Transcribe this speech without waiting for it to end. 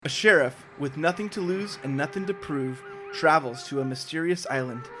A sheriff, with nothing to lose and nothing to prove, travels to a mysterious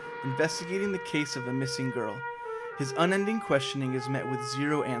island, investigating the case of a missing girl. His unending questioning is met with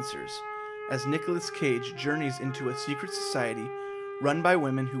zero answers, as Nicolas Cage journeys into a secret society run by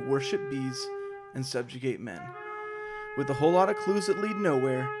women who worship bees and subjugate men. With a whole lot of clues that lead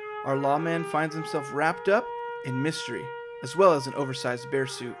nowhere, our lawman finds himself wrapped up in mystery, as well as an oversized bear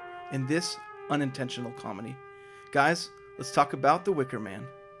suit, in this unintentional comedy. Guys, let's talk about The Wicker Man.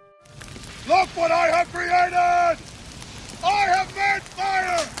 Look what I have created! I have made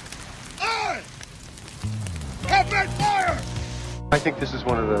fire! I have made fire! I think this is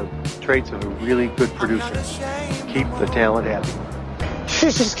one of the traits of a really good producer. Keep the talent happy. She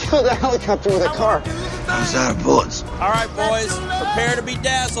just killed a helicopter with a car. I'm out of bullets. All right, boys, prepare to be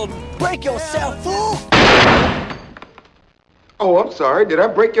dazzled. Break yourself, fool! Oh, I'm sorry. Did I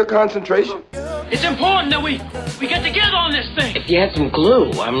break your concentration? It's important that we get together on this thing. If you had some glue,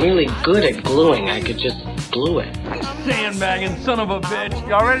 I'm really good at gluing. I could just glue it. Sandbagging son of a bitch.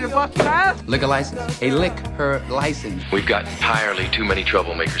 Y'all ready to bust an ass? Liquor license. A liquor license. We've got entirely too many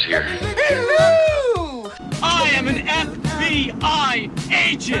troublemakers here. Hello! I am an FBI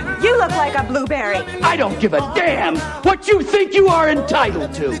agent. You look like a blueberry. I don't give a damn what you think you are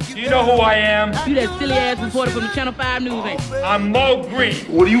entitled to. Do you know who I am? You that silly ass reporter from the Channel 5 News, ain't you? I'm Mo Green.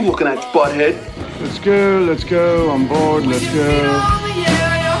 What are you looking at, butthead? Let's go, I'm bored, let's go.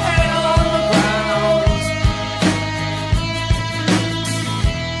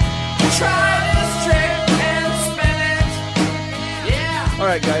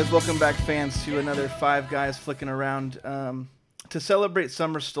 Alright guys, welcome back fans to another Five Guys Flicking Around. To celebrate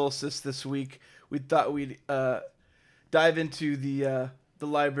summer solstice this week, we thought we'd dive into the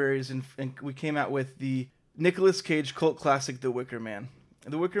libraries and we came out with the Nicolas Cage cult classic, The Wicker Man.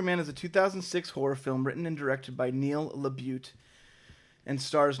 The Wicker Man is a 2006 horror film written and directed by Neil LaBute and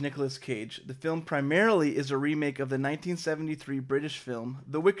stars Nicolas Cage. The film primarily is a remake of the 1973 British film,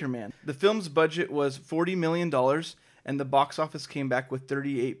 The Wicker Man. The film's budget was $40 million, and the box office came back with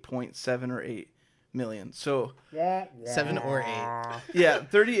 38.7 or 8 million. So 7 or 8. Yeah,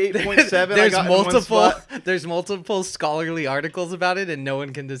 38.7. There's multiple scholarly articles about it, and no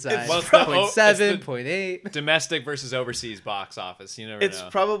one can decide. Well, 0.7, 0.8. Domestic versus overseas box office. You never know. It's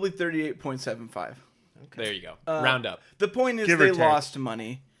probably 38.75. Okay. There you go. Round up. The point is they lost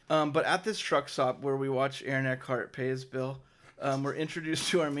money. But at this truck stop where we watch Aaron Eckhart pay his bill, we're introduced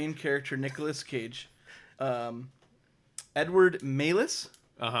to our main character, Nicolas Cage. Edward Malis.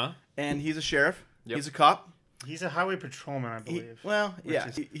 Uh-huh. And he's a sheriff. Yep. He's a cop. He's a highway patrolman, I believe.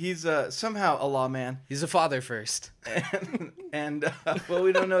 He's somehow a lawman. He's a father first. And well,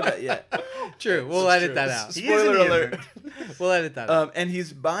 we don't know that yet. True. We'll edit that out. Spoiler alert. We'll edit that out. And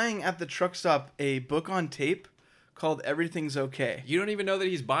he's buying at the truck stop a book on tape called Everything's Okay. You don't even know that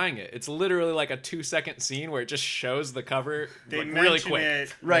he's buying it. It's literally like a 2-second scene where it just shows the cover really quick.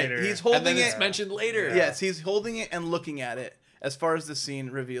 It right. later. He's holding and then it. It's mentioned later. Yeah. Yes, he's holding it and looking at it as far as the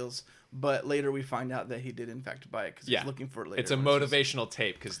scene reveals. But later we find out that he did in fact buy it because he's looking for it later. It's a motivational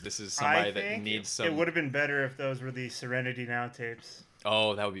tape because this is somebody that needs some. It would have been better if those were the Serenity Now tapes.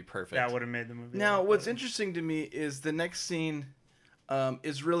 Oh, that would be perfect. That would have made the movie. Now, what's interesting to me is the next scene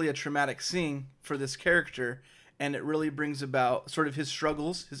is really a traumatic scene for this character, and it really brings about sort of his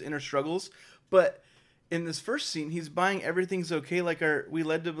struggles, his inner struggles. But in this first scene, he's buying Everything's Okay. Like, are we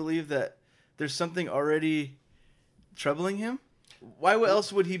led to believe that there's something already troubling him? Why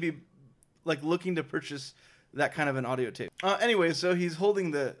else would he be like looking to purchase that kind of an audio tape? Anyway, so he's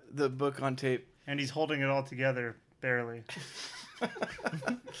holding the book on tape. And he's holding it all together, barely.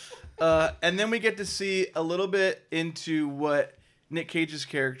 And then we get to see a little bit into what Nick Cage's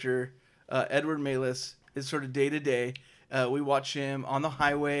character, Edward Malis, is sort of day to day. We watch him on the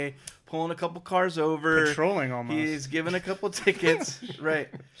highway, pulling a couple cars over. Patrolling almost. He's given a couple tickets. Right.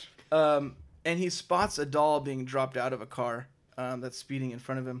 And he spots a doll being dropped out of a car that's speeding in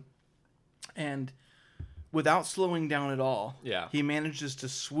front of him. And without slowing down at all, he manages to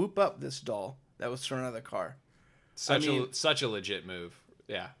swoop up this doll that was thrown out of the car. Such a legit move.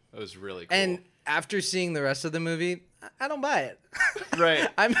 Yeah, it was really cool. And after seeing the rest of the movie, I don't buy it. Right.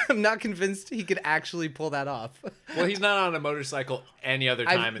 I'm not convinced he could actually pull that off. Well, he's not on a motorcycle any other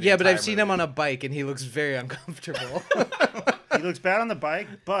time in the but I've seen movie. him on a bike, and he looks very uncomfortable. He looks bad on the bike,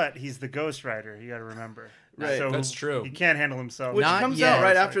 but he's the Ghost Rider. You got to remember. Right. So That's true. He can't handle himself. Which comes out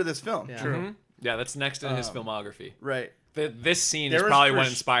right after this film. Yeah. True. Mm-hmm. Yeah, that's next in his filmography. Right. This scene is probably what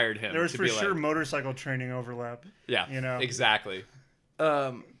inspired him. There was to for be sure like, motorcycle training overlap. Yeah, you know exactly.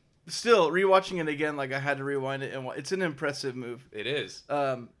 Still, rewatching it again, like I had to rewind it, and it's an impressive move. It is.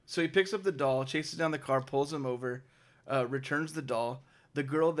 So he picks up the doll, chases down the car, pulls him over, returns the doll. The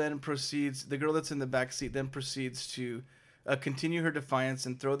girl that's in the back seat then proceeds to continue her defiance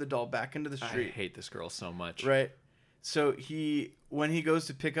and throw the doll back into the street. I hate this girl so much. Right. So when he goes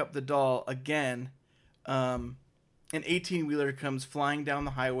to pick up the doll again, an 18-wheeler comes flying down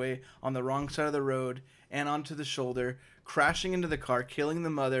the highway on the wrong side of the road and onto the shoulder, crashing into the car, killing the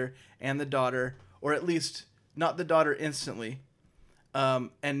mother and the daughter, or at least not the daughter instantly.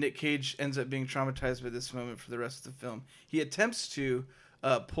 And Nick Cage ends up being traumatized by this moment for the rest of the film. He attempts to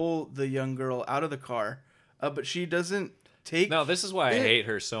pull the young girl out of the car, but she doesn't take... No, this is why I hate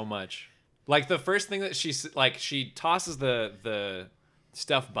her so much. Like, the first thing that she tosses the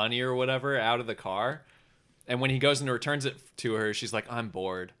stuffed bunny or whatever out of the car, and when he goes and returns it to her, she's like, I'm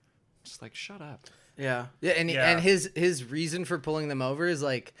bored. Just like, shut up. Yeah. Yeah, and his reason for pulling them over is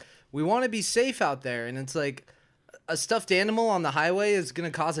like, we want to be safe out there, and it's like, a stuffed animal on the highway is going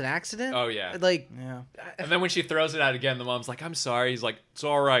to cause an accident? Oh, yeah. Like, yeah. And then when she throws it out again, the mom's like, I'm sorry. He's like, it's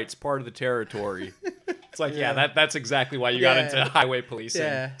all right. It's part of the territory. It's like, that's exactly why you got into highway policing.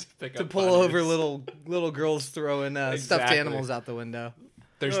 Yeah. To pull over little girls throwing stuffed animals out the window.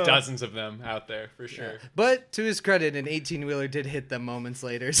 There's dozens of them out there, for sure. Yeah. But to his credit, an 18-wheeler did hit them moments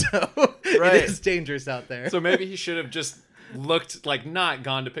later, so it is dangerous out there. So maybe he should have just looked, like, not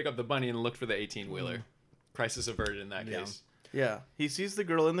gone to pick up the bunny and looked for the 18-wheeler. Crisis averted in that case. Yeah. He sees the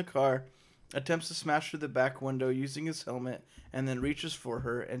girl in the car, attempts to smash through the back window using his helmet, and then reaches for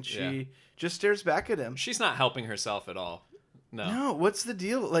her, and she just stares back at him. She's not helping herself at all. No, what's the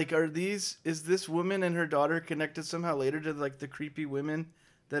deal? Like, is this woman and her daughter connected somehow later to, like, the creepy women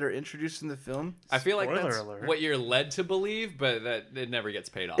that are introduced in the film? I feel like that's what you're led to believe, but that it never gets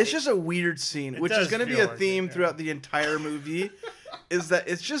paid off. It's just a weird scene, which is going to be a theme throughout the entire movie. Is that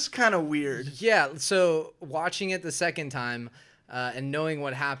it's just kind of weird. Yeah, so watching it the second time and knowing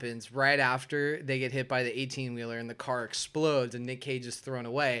what happens right after they get hit by the 18-wheeler and the car explodes and Nick Cage is thrown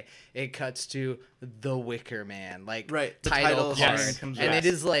away, it cuts to The Wicker Man, like title card. And it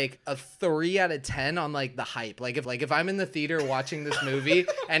is like a 3 out of 10 on like the hype. Like if I'm in the theater watching this movie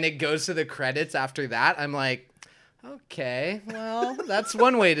and it goes to the credits after that, I'm like, okay, well, that's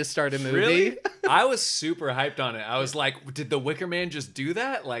one way to start a movie. Really? I was super hyped on it. I was like, did The Wicker Man just do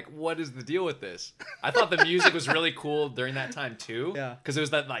that? Like, what is the deal with this? I thought the music was really cool during that time, too. Yeah. Because it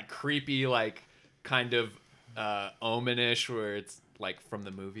was that, like, creepy, like, kind of Omen-ish, where it's, like, from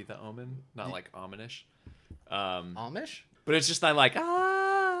the movie The Omen. Not, like, Omenish. Amish? But it's just that, like,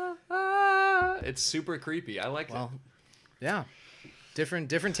 it's super creepy. I liked it. Yeah. Different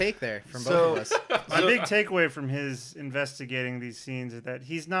take there from both of us. My big takeaway from his investigating these scenes is that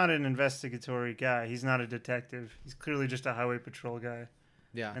he's not an investigatory guy. He's not a detective. He's clearly just a highway patrol guy.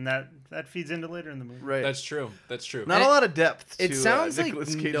 Yeah. And that feeds into later in the movie. Right. That's true. Not a lot of depth to it sounds like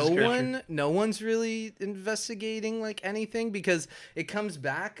Cage's no one's really investigating like anything, because it comes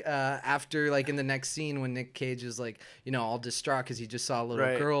back after, like, in the next scene when Nick Cage is, like, all distraught because he just saw a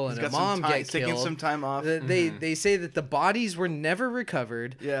little girl and a mom get killed. Taking some time off. They say that the bodies were never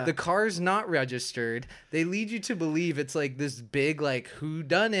recovered. Yeah. The car's not registered. They lead you to believe it's like this big, like,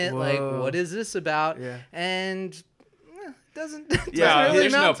 whodunit, like, what is this about? Yeah. And doesn't really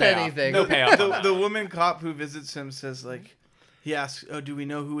amount to anything. No payoff. The woman cop who visits him says, like, he asks, "Oh, do we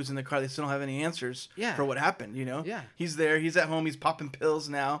know who was in the car?" They still don't have any answers for what happened. Yeah. He's there. He's at home. He's popping pills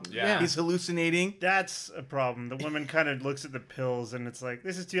now. Yeah. He's hallucinating. That's a problem. The woman kind of looks at the pills and it's like,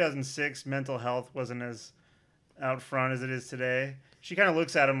 this is 2006. Mental health wasn't as out front as it is today. She kind of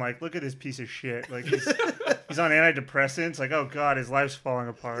looks at him like, look at this piece of shit. Like, he's on antidepressants. Like, oh God, his life's falling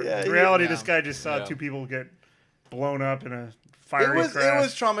apart. Yeah, in reality, this guy just saw two people get blown up in a fiery crash. It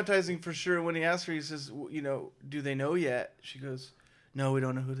was traumatizing for sure. When he asked her, he says, do they know yet? She goes, no, we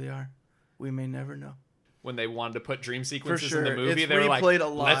don't know who they are. We may never know. When they wanted to put dream sequences sure. in the movie, It's they were like, replayed a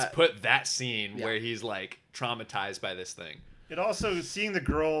lot. let's put that scene where he's, like, traumatized by this thing. It also, seeing the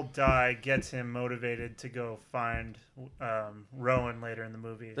girl die gets him motivated to go find Rowan later in the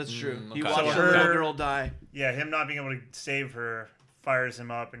movie. That's true. Okay. He watched the little girl die. Yeah, him not being able to save her fires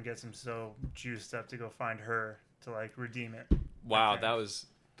him up and gets him so juiced up to go find her to, like, redeem it. Wow,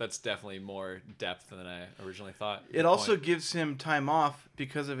 that's definitely more depth than I originally thought. It also gives him time off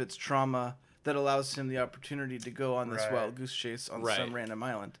because of its trauma that allows him the opportunity to go on this wild goose chase on some random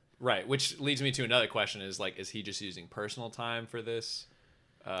island. Right, which leads me to another question: is he just using personal time for this?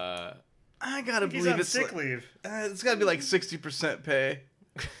 I gotta believe he's on it's sick leave. It's gotta be like 60% pay.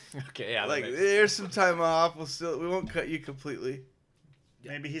 Okay, yeah, like there's some time off. We won't cut you completely.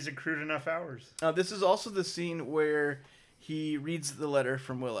 Maybe he's accrued enough hours. This is also the scene where he reads the letter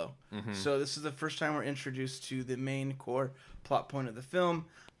from Willow. Mm-hmm. So this is the first time we're introduced to the main core plot point of the film,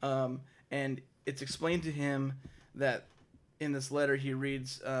 and it's explained to him that in this letter, he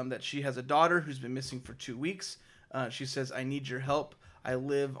reads that she has a daughter who's been missing for 2 weeks. She says, "I need your help. I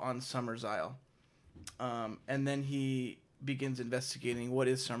live on Summers Isle." And then he begins investigating what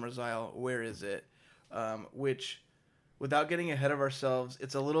is Summers Isle, where is it, which, without getting ahead of ourselves,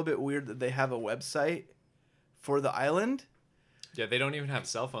 it's a little bit weird that they have a website for the island. Yeah, they don't even have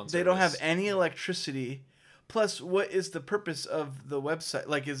cell phone service. They don't have any electricity. Plus, what is the purpose of the website?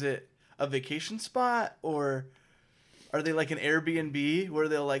 Like, is it a vacation spot, or are they like an Airbnb where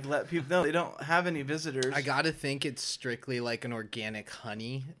they'll like let people? No, they don't have any visitors. I gotta think it's strictly like an organic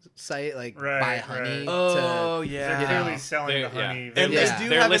honey site, like Right, buy honey. right. Oh, to, yeah. They're you clearly know. selling the honey. And Very they well. do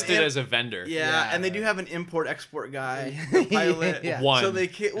They're have listed an as a vendor. Yeah, and they do have an import-export guy, the pilot. Yeah. One. So they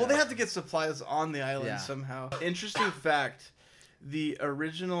can't. Well, they have to get supplies on the island Yeah. somehow. Interesting fact: the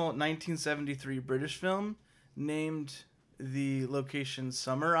original 1973 British film named the location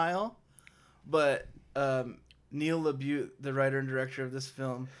Summer Isle, but Neil LaBute, the writer and director of this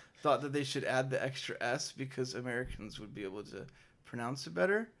film, thought that they should add the extra S because Americans would be able to pronounce it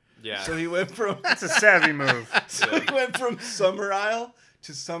better. Yeah. So he went from That's a savvy move. he went from Summer Isle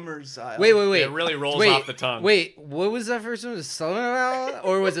to Summers Isle. Wait. It really rolls off the tongue. Wait, what was that first one? Was it Summer Isle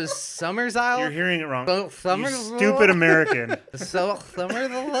or was it Summers Isle? You're hearing it wrong. Oh, Summers You stupid American. Summers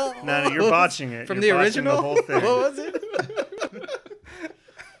Isle. No, you're botching it. From You're the botching original. the whole thing. What was it?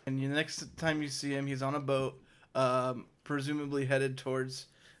 And the next time you see him, he's on a boat, presumably headed towards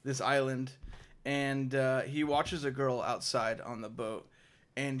this island, and he watches a girl outside on the boat,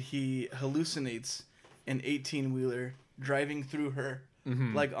 and he hallucinates an 18-wheeler driving through her,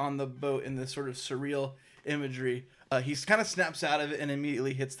 like on the boat in this sort of surreal imagery. He kind of snaps out of it and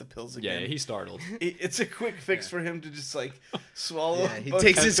immediately hits the pills again. Yeah, he's startled. It's a quick fix for him to just like swallow. Yeah, he both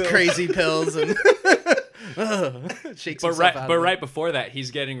takes his pills. crazy pills and shakes But himself out. but of right it. before that,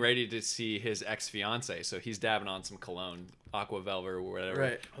 he's getting ready to see his ex-fiance, so he's dabbing on some cologne, Aqua Velva or whatever,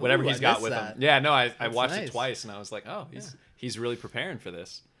 Right. whatever Ooh, he's I got missed with that. him. Yeah, no, I That's watched nice. it twice, and I was like, oh, he's really preparing for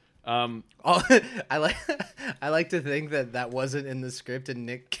this. I like to think that wasn't in the script, and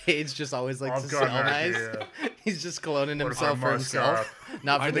Nick Cage just always likes I've to got smell an nice. idea. He's just cloning What if himself I for musk himself,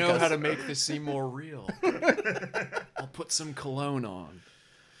 not for I the know how to customer. make this seem more real. I'll put some cologne on.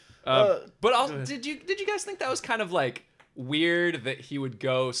 Did you guys think that was kind of like weird that he would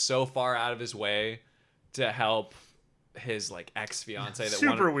go so far out of his way to help his like ex-fiance that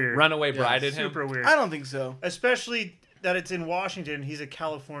Super weird. runaway brided him? Super weird. I don't think so. Especially that it's in Washington. He's a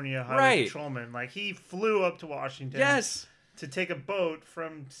California highway Right. patrolman. Like, he flew up to Washington. Yes. To take a boat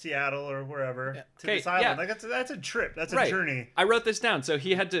from Seattle or wherever to Okay, this island. yeah. Like, that's a trip. That's Right. a journey. I wrote this down. So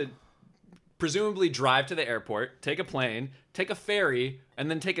he had to presumably drive to the airport, take a plane, take a ferry, and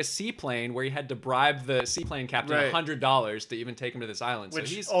then take a seaplane where he had to bribe the seaplane captain Right. $100 to even take him to this island. Which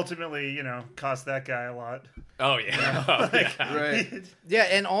so he's ultimately, cost that guy a lot. oh yeah, oh, yeah. Right. Yeah,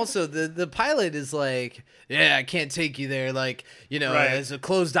 and also the pilot is like, yeah, I can't take you there. Like, Right. it's a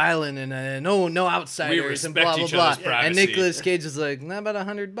closed island and no outsiders and respect blah blah each blah. other's And privacy. Nicolas Cage is like, nah, about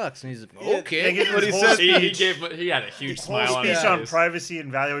 $100, and he's like, okay. They give What his he whole says- speech. He had a huge Whole smile on his speech on face. privacy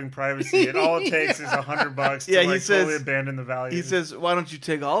and valuing privacy, and all it takes is $100 to Yeah, he like says- totally abandon the value. He says, "Why don't you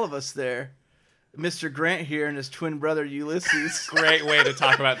take all of us there?" Mr. Grant here and his twin brother Ulysses. Great way to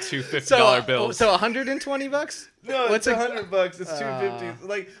talk about two $50 So bills. So $120? No, What's it's a- $100. It's $250.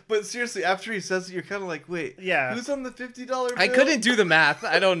 Like, but seriously, after he says it, you're kind of like, wait, Yeah. who's on the $50 bill? I couldn't do the math.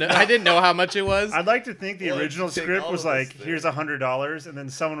 I don't know. I didn't know how much it was. I'd like to think the Well, original take script all was of us like, there. here's $100, and then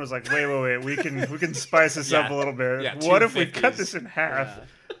someone was like, wait, we can spice this up a Yeah. little bit. Yeah, What if we 250s. cut this in half?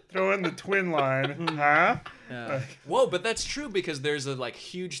 Throw in the twin line, huh? Whoa, but that's true because there's a like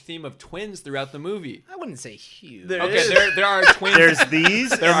huge theme of twins throughout the movie. I wouldn't say huge. There Okay, is. there are twins. There's these,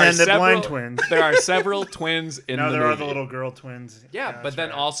 there and are then the several, blind twins. There are several twins in No, the there movie. are the little girl twins. Yeah, that's but then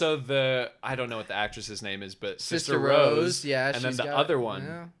right. also I don't know what the actress's name is, but Sister Sister Rose, yeah, and then she's the got- other one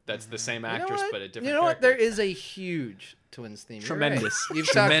yeah. that's the same You know actress what? but a different. You know what? character. There is a huge twins theme. You're Tremendous. right.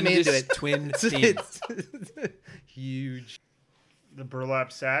 You've talked me into Tremendous it. twin theme. It's huge. The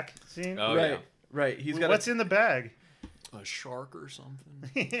burlap sack scene. Oh Right, yeah, right. He's got What's in the bag? a shark or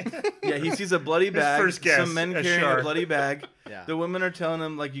something. Yeah, he sees a bloody bag. first guess, Some men a carrying shark. a bloody bag. Yeah. The women are telling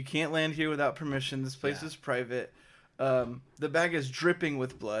him like, you can't land here without permission. This place Yeah. is private. The bag is dripping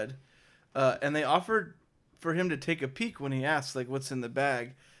with blood, and they offered for him to take a peek when he asks like, what's in the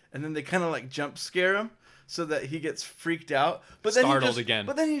bag, and then they kind of like jump scare him so that he gets freaked out. But then Startled he just, again.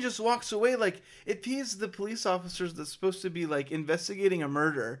 But then he just walks away. Like, if he's the police officers that's supposed to be like investigating a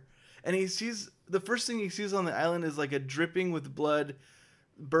murder, and he sees the first thing he sees on the island is like a dripping with blood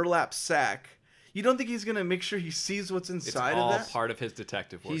burlap sack. You don't think he's gonna make sure he sees what's inside of that? It's all part of his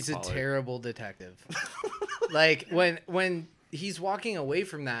detective work. He's a Pollard. terrible detective. Like when he's walking away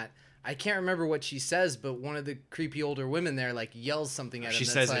from that, I can't remember what she says, but one of the creepy older women there like yells something at him. She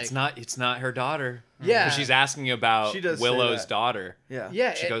that's says like, it's not her daughter. Yeah. 'Cause she's asking about She does say Willow's that. daughter.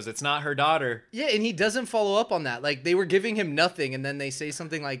 Yeah. She goes, it's not her daughter. Yeah, and he doesn't follow up on that. Like they were giving him nothing, and then they say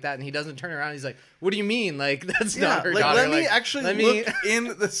something like that, and he doesn't turn around. He's like, "What do you mean? Like that's not her like, daughter." let me actually look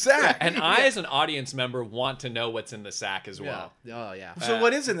in the sack. And I, as an audience member, want to know what's in the sack as well. Oh yeah. So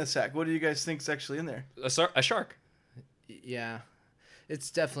what is in the sack? What do you guys think's actually in there? A shark. Yeah, it's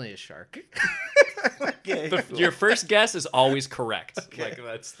definitely a shark. Okay. Your first guess is always correct. Like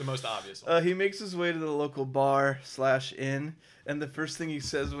that's the most obvious one. He makes his way to the local bar/inn, and the first thing he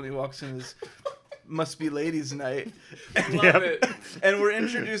says when he walks in is, "Must be ladies' night." Love it. And we're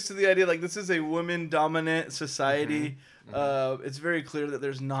introduced to the idea like this is a woman-dominant society. It's very clear that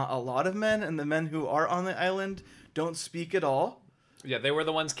there's not a lot of men, and the men who are on the island don't speak at all. Yeah, they were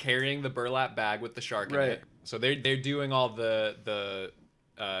the ones carrying the burlap bag with the shark in it. So they're doing all the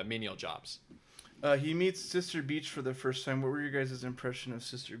menial jobs. He meets Sister Beach for the first time. What were your guys' impression of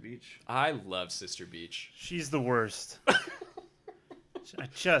Sister Beach? I love Sister Beach. She's the worst. I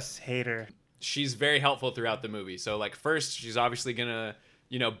just hate her. She's very helpful throughout the movie. So, like, first, she's obviously gonna,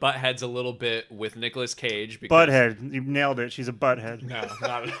 butt heads a little bit with Nicolas Cage. Because... Butthead. You nailed it. She's a butthead. No,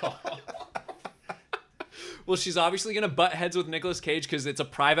 not at all. Well, she's obviously gonna butt heads with Nicolas Cage because it's a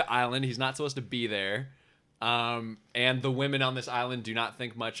private island. He's not supposed to be there. And the women on this island do not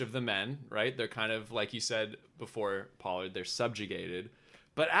think much of the men, right? They're kind of, like you said before, Pollard, they're subjugated.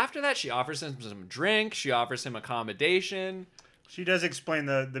 But after that, she offers him some drink. She offers him accommodation. She does explain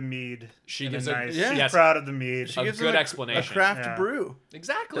the mead. She in gives a a nice. yeah. She's Yes. proud of the mead. She A gives good him explanation. A craft Yeah. brew.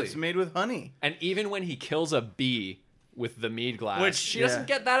 Exactly. It's made with honey. And even when he kills a bee with the mead glass, Which- she doesn't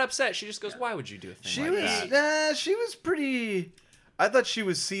get that upset. She just goes, "Why would you do a thing She like that?" was she was pretty. I thought she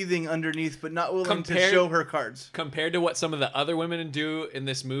was seething underneath, but not willing to Compared- show her cards. Compared to what some of the other women do in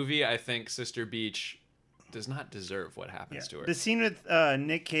this movie, I think Sister Beach does not deserve what happens to her. The scene with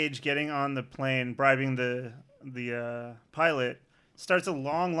Nick Cage getting on the plane, bribing the pilot, starts a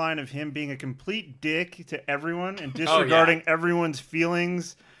long line of him being a complete dick to everyone and disregarding everyone's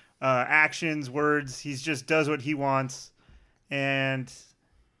feelings, actions, words. He just does what he wants. And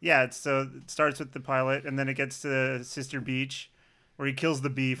yeah, so it starts with the pilot, and then it gets to Sister Beach, where he kills the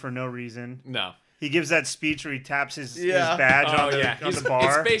bee for no reason. No. He gives that speech where he taps his badge on the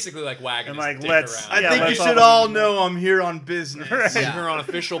bar. It's basically like wagging And his like, dick let's- around. I think you should all know I'm here on business. You're on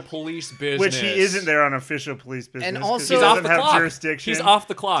official police business. Which he isn't there on official police business. And 'cause also- he He's doesn't off the have clock. jurisdiction. He's off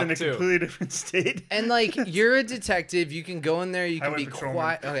the clock, It's in a too. completely different state. And like you're a detective, you can go in there, you can Highway be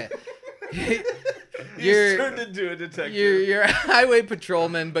patrolman. quiet. Okay. He's turned into a detective. You're a highway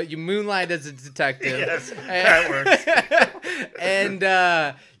patrolman, but you moonlight as a detective. Yes, that works. And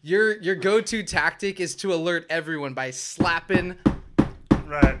your go-to tactic is to alert everyone by slapping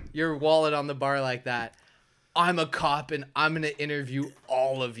your wallet on the bar like that. I'm a cop and I'm gonna interview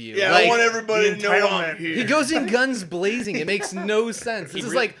all of you. Yeah, like, I want everybody to know I'm here. He goes in guns blazing. It makes no sense. This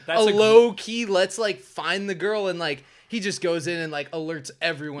is like a that's a- low key. Let's like find the girl and like. He just goes in and like alerts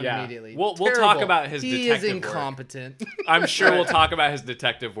everyone Yeah. immediately. We'll talk Terrible. about his He detective is work. incompetent. I'm sure we'll talk about his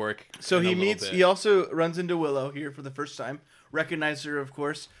detective work. So in a he little meets. bit. He also runs into Willow here for the first time. Recognized her, of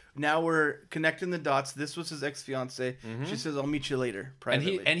course. Now we're connecting the dots. This was his ex-fiance. She says, "I'll meet you later." And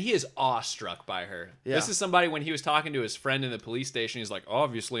Privately. he is awestruck by her. Yeah. This is somebody when he was talking to his friend in the police station, he's like,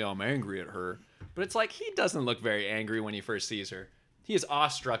 "Obviously, I'm angry at her," but it's like he doesn't look very angry when he first sees her. He is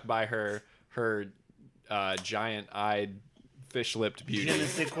awestruck by her giant-eyed, fish-lipped beauty. Je ne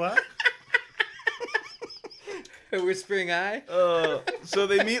sais quoi? A whispering eye. So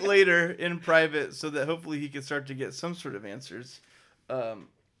they meet later in private, so that hopefully he can start to get some sort of answers.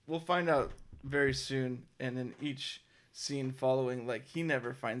 We'll find out very soon, and in each scene following, like he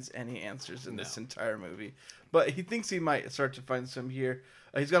never finds any answers in this entire movie, but he thinks he might start to find some here.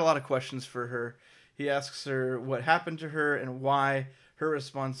 He's got a lot of questions for her. He asks her what happened to her and why. Her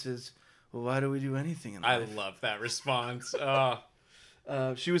response is, "Well, why do we do anything in I life?" love that response.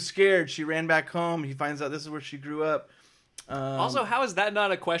 She was scared. She ran back home. He finds out this is where she grew up. Also, how is that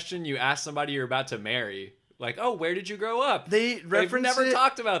not a question you ask somebody you're about to marry? Like, oh, where did you grow up? They've never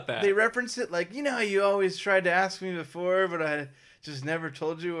talked about that. They reference it like, you know how you always tried to ask me before, but I just never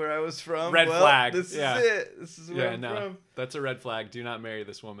told you where I was from. Red Well, flag. This yeah. is it. This is where I'm no, from. that's a red flag. Do not marry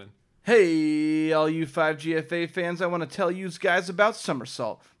this woman. Hey, all you 5GFA fans, I want to tell you guys about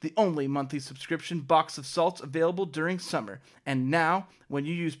Somersault, the only monthly subscription box of salts available during summer. And now, when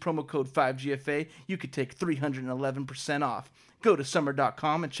you use promo code 5GFA, you could take 311% off. Go to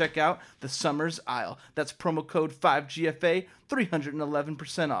summer.com and check out the Summer's Aisle. That's promo code 5GFA,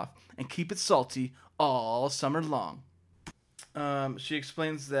 311% off. And keep it salty all summer long. She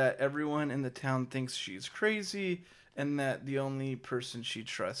explains that everyone in the town thinks she's crazy, and that the only person she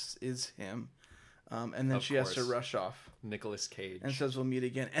trusts is him. And then she has to rush off. Nicolas Cage. And says we'll meet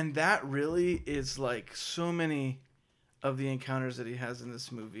again. And that really is like so many of the encounters that he has in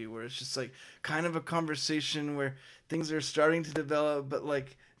this movie, where it's just like kind of a conversation where things are starting to develop, but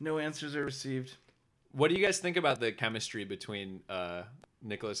like no answers are received. What do you guys think about the chemistry between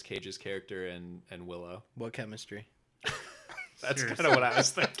Nicolas Cage's character and Willow? What chemistry? That's kind of what I was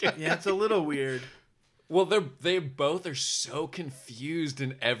thinking. Yeah, it's a little weird. Well, they both are so confused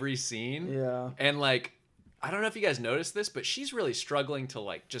in every scene. Yeah. And like, I don't know if you guys noticed this, but she's really struggling to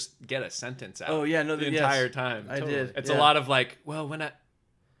like just get a sentence out. Oh yeah, no, the entire time. I did. It's a lot of like, well, when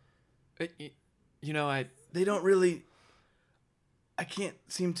they don't really. I can't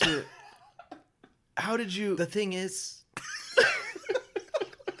seem to. How did you? The thing is,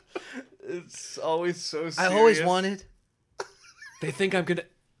 it's always so serious. I always wanted. They think I'm gonna.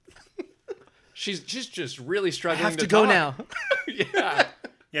 She's just really struggling. I have to go talk. Now. Yeah.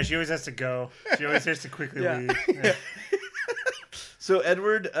 Yeah, she always has to go. She always has to quickly leave. Yeah. So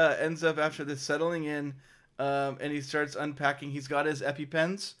Edward ends up after this settling in, and he starts unpacking. He's got his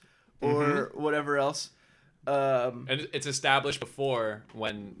EpiPens or whatever else. And it's established before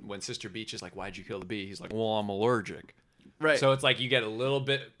when Sister Beach is like, "Why'd you kill the bee?" He's like, "Well, I'm allergic." Right. So it's like you get a little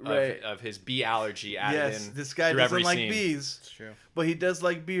bit of his bee allergy added in. Yes, this guy doesn't like bees. It's true. But he does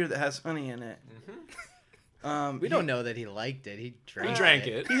like beer that has honey in it. We don't know that he liked it. He drank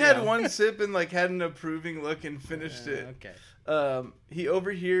it. He had one sip and like had an approving look and finished it. Okay. He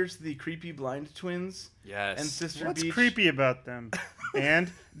overhears the creepy blind twins. Yes. And Sister What's Beach. creepy about them?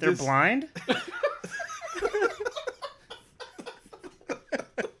 And they're blind?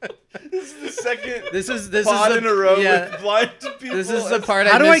 This is the second this pod is in a row with blind people. This is the part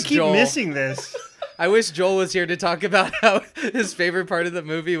How I do I miss keep Joel. missing this? I wish Joel was here to talk about how his favorite part of the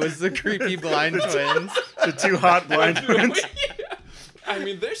movie was the creepy blind twins. The two hot blind twins. I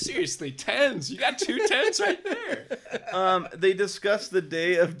mean, they're seriously 10s. You got 2 10s right there. They discuss the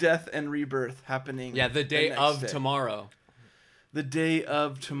day of death and rebirth happening. Yeah, the day next of day. tomorrow. The day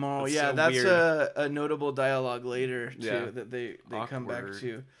of tomorrow. That's yeah, so that's weird. a notable dialogue later too Yeah. that they come back Awkward.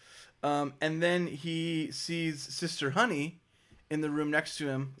 to. And then he sees Sister Honey in the room next to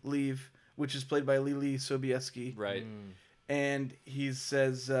him leave, which is played by Lily Sobieski. Right. And he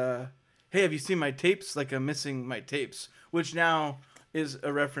says, "Hey, have you seen my tapes? Like I'm missing my tapes," which now is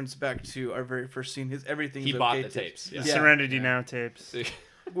a reference back to our very first scene. His Everything's He Okay bought the tapes. Yeah. Serenity Now tapes.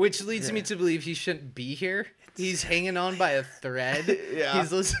 Which leads me to believe he shouldn't be here. He's hanging on by a thread. Yeah.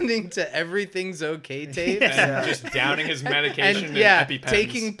 He's listening to Everything's Okay tapes. And just downing his medication And in yeah, EpiPens.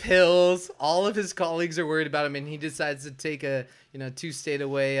 taking pills. All of his colleagues are worried about him, and he decides to take a 2-state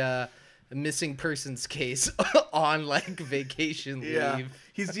away missing persons case on like vacation leave. Yeah.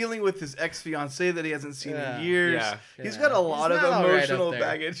 He's dealing with his ex-fiancée that he hasn't seen in years. Yeah. He's got a lot of not all right emotional up there.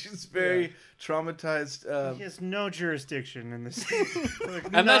 baggage. He's very traumatized. He has no jurisdiction in this. Like,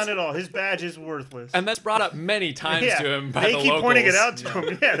 And none that's- at all. His badge is worthless. And that's brought up many times Yeah. to him by They the keep locals. pointing it out to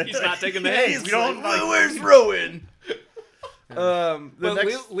him. Yeah, He's not taking the hey, hint. we don't like. Where's Rowan? But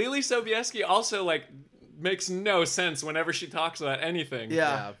next, Lily Sobieski also like makes no sense whenever she talks about anything.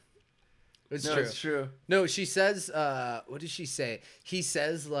 yeah, It's no, true. it's true. No, she says, what does she say? He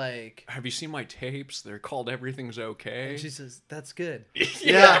says, like, Have you seen my tapes? They're called Everything's Okay. she says, that's good.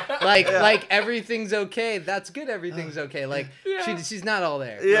 Yeah, Like everything's okay. That's good. Everything's okay. Like, she's not all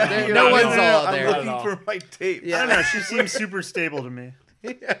there. yeah. There- No, no one's all I'm there. looking Not at for my tape. Yeah. I don't know. She seems super stable to me.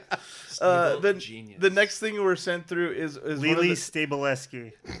 Genius. The next thing we're sent through is one of Lily the-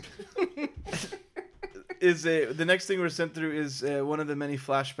 Stabileski. the next thing we're sent through is one of the many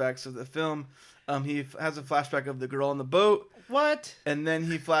flashbacks of the film. He has a flashback of the girl on the boat. What? And then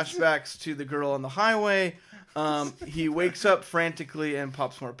he flashbacks to the girl on the highway. He wakes up frantically and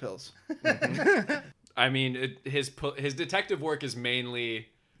pops more pills. I mean, his detective work is mainly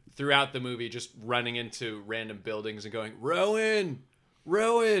throughout the movie just running into random buildings and going, Rowan.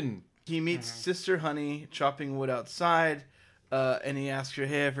 He meets Sister Honey chopping wood outside, and he asks her,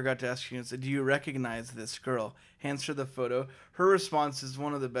 "Hey, I forgot to ask you." And said, "Do you recognize this girl?" Hands her the photo. Her response is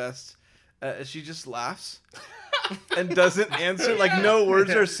one of the best. She just laughs and doesn't answer. Like no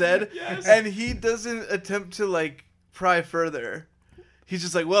words are said, and he doesn't attempt to like pry further. He's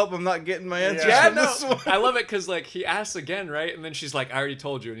just like, well, I'm not getting my answer. Yeah, from this one. I love it because like he asks again, right? And then she's like, I already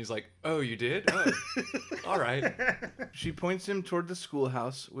told you. And he's like, oh, you did? Oh, all right. She points him toward the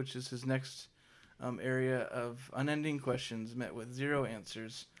schoolhouse, which is his next area of unending questions met with 0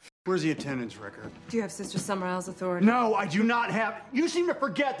 answers. Where's the attendance record? Do you have Sister Summerall's authority? No, I do not have. You seem to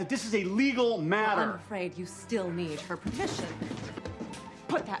forget that this is a legal matter. Well, I'm afraid you still need her petition.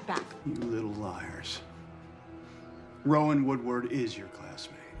 Put that back. You little liars. Rowan Woodward is your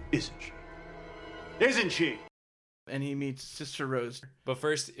classmate, isn't she? Isn't she? And he meets Sister Rose. But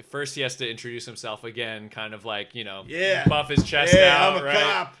first he has to introduce himself again, kind of like, Yeah. buff his chest out. I'm a right?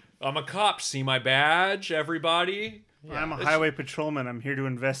 cop. I'm a cop. See my badge, everybody. Yeah, I'm a highway patrolman. I'm here to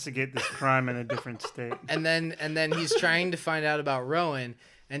investigate this crime in a different state. And then he's trying to find out about Rowan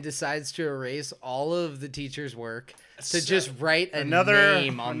and decides to erase all of the teacher's work to just write another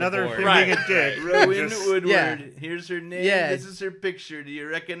name on the board. Right. Rowan Woodward. Yeah. Here's her name. Yeah. This is her picture. Do you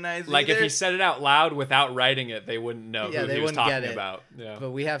recognize Like either? if he said it out loud without writing it, they wouldn't know who they he was wouldn't talking get it. about. Yeah. But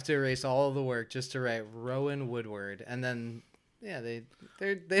we have to erase all of the work just to write Rowan Woodward, and then they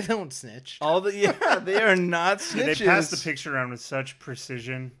don't snitch. They are not snitches. They pass the picture around with such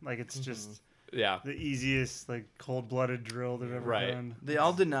precision, like it's just the easiest like cold-blooded drill they've ever done. They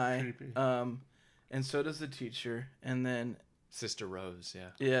all deny, and so does the teacher, and then Sister Rose,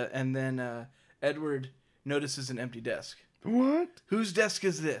 and then Edward notices an empty desk. What? Whose desk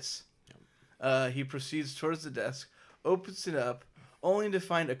is this? He proceeds towards the desk, opens it up, only to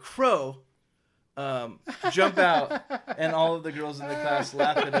find a crow jump out, and all of the girls in the class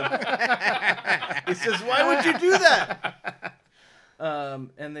laugh at him. He says, "Why would you do that?"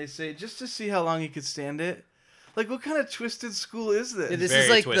 And they say, "Just to see how long he could stand it." Like, what kind of twisted school is this? Yeah, this is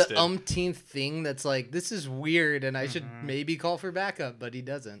like the umpteenth thing that's like, this is weird, and I should maybe call for backup, but he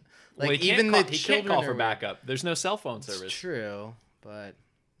doesn't. Like, well, he can't call for backup. There's no cell phone service. It's true, but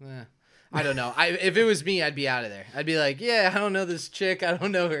I don't know. If it was me, I'd be out of there. I'd be like, yeah, I don't know this chick. I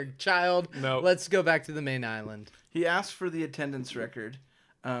don't know her child. No. Let's go back to the main island. He asks for the attendance record,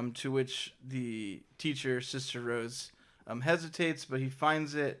 to which the teacher, Sister Rose, hesitates, but he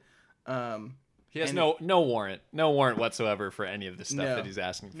finds it. He has no warrant. No warrant whatsoever for any of the stuff that he's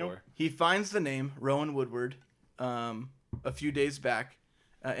asking for. He finds the name, Rowan Woodward, a few days back,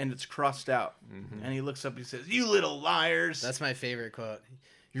 and it's crossed out. Mm-hmm. And he looks up and he says, "You little liars." That's my favorite quote.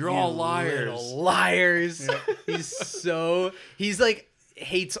 You're all liars. Little liars. Yeah. He's like,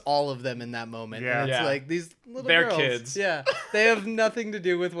 hates all of them in that moment. Yeah. And it's like, these little They're girls. kids. Yeah. They have nothing to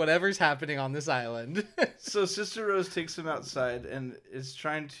do with whatever's happening on this island. So Sister Rose takes him outside and is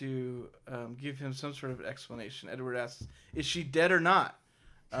trying to give him some sort of explanation. Edward asks, "Is she dead or not?"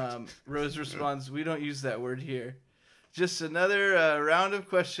 Rose responds, "We don't use that word here." Just another round of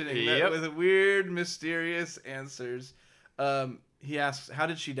questioning met with weird, mysterious answers. He asks, "How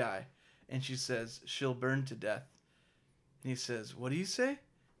did she die?" And she says, "She'll burn to death." And he says, "What do you say?"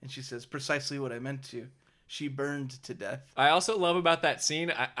 And she says, "Precisely what I meant to. She burned to death." I also love about that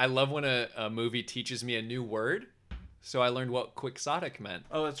scene, I love when a movie teaches me a new word. So I learned what quixotic meant.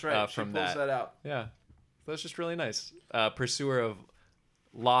 Oh, that's right. From she pulls that out. Yeah. That's just really nice. Pursuer of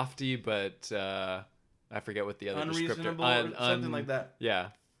lofty, but I forget what the other unreasonable descriptor. or something like that. Yeah.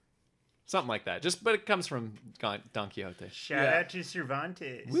 Something like that. But it comes from Don Quixote. Shout out to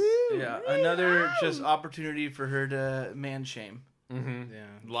Cervantes. Woo! Yeah, another just opportunity for her to man shame. Mm-hmm.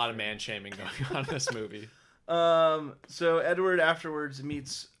 Yeah, a lot of man shaming going on in this movie. So Edward afterwards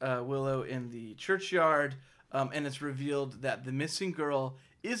meets Willow in the churchyard, and it's revealed that the missing girl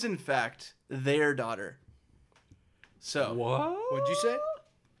is in fact their daughter. So what? What'd you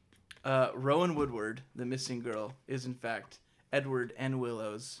say? Rowan Woodward, the missing girl, is in fact Edward and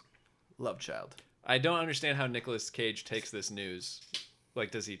Willow's love child. I don't understand how Nicolas Cage takes this news. Like,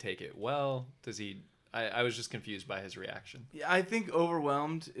 does he take it well? Does he? I was just confused by his reaction. Yeah, I think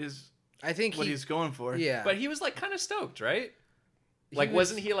overwhelmed is. I think what he's going for. Yeah, but he was like kind of stoked, right? Like,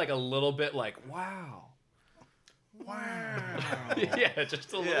 wasn't he like a little bit like, wow? Yeah,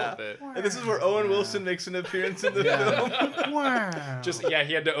 just a little bit. And this is where Owen Wilson makes an appearance in the film. Wow. Just he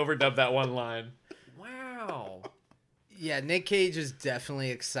had to overdub that one line. Wow. Yeah, Nick Cage is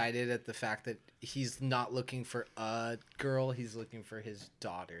definitely excited at the fact that he's not looking for a girl, he's looking for his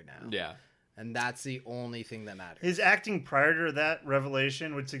daughter now. Yeah. And that's the only thing that matters. His acting prior to that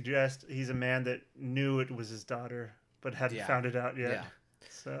revelation would suggest he's a man that knew it was his daughter, but hadn't found it out yet. Yeah.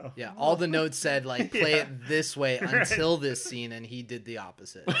 So yeah, all the notes said like play it this way until this scene, and he did the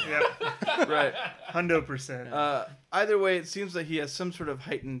opposite. Yep. Right. 100%. Either way, it seems like he has some sort of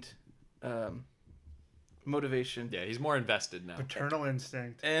heightened motivation. Yeah, he's more invested now. Paternal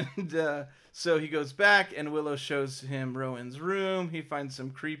instinct. And so he goes back, and Willow shows him Rowan's room. He finds some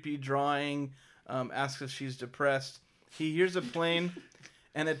creepy drawing, asks if she's depressed. He hears a plane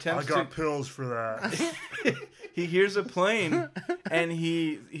and attempts I got pills for that. He hears a plane, and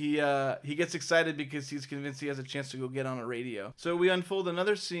he gets excited because he's convinced he has a chance to go get on a radio. So we unfold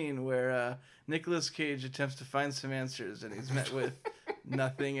another scene where Nicolas Cage attempts to find some answers, and he's met with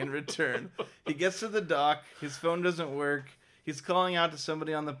nothing in return. He gets to the dock. His phone doesn't work. He's calling out to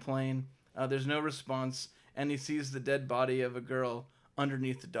somebody on the plane. There's no response, and he sees the dead body of a girl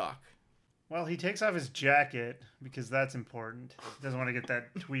underneath the dock. Well, he takes off his jacket because that's important. He doesn't want to get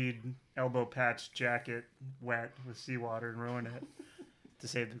that tweed elbow patch jacket wet with seawater and ruin it to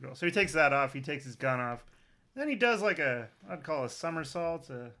save the girl. So he takes that off. He takes his gun off. Then he does like I'd call it a somersault,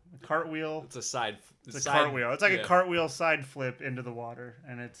 a cartwheel. It's a side. It's a cartwheel. It's like a cartwheel side flip into the water,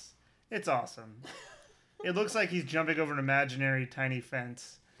 and it's awesome. It looks like he's jumping over an imaginary tiny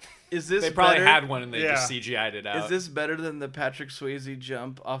fence. Is this They probably better? had one and they just CGI'd it out. Is this better than the Patrick Swayze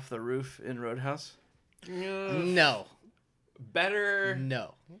jump off the roof in Roadhouse? No. Better.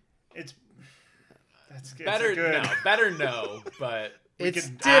 No. That's better. good. No, better no, but It's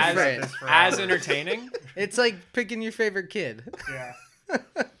different. As entertaining. It's like picking your favorite kid. Yeah.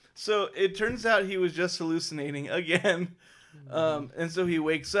 So it turns out he was just hallucinating again. And so he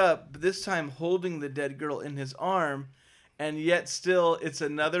wakes up, but this time holding the dead girl in his arm, and yet still it's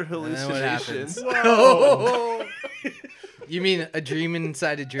another hallucination. Whoa. You mean a dream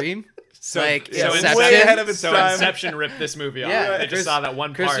inside a dream? So Inception? way ahead of its time. Inception ripped this movie off. Yeah, They just saw that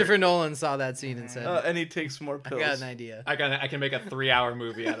one part. Christopher Nolan saw that scene and said, and he takes more pills. I got an idea. I can make a 3-hour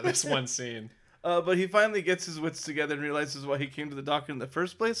movie out of this one scene. But he finally gets his wits together and realizes why he came to the doctor in the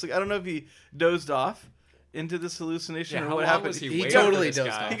first place. Like, I don't know if he dozed off into this hallucination or how what long happened. was he He waiting totally for this dozed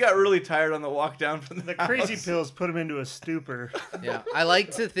guy? off. He got really tired on the walk down from the Crazy house. pills put him into a stupor. Yeah, I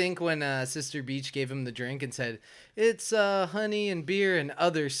like to think when Sister Beach gave him the drink and said, it's honey and beer and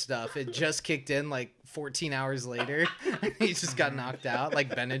other stuff, it just kicked in like 14 hours later. He just got knocked out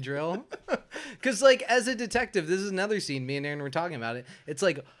like Benadryl. Because like as a detective, this is another scene, me and Aaron were talking about it. It's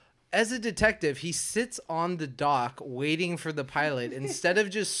like, as a detective, he sits on the dock waiting for the pilot instead of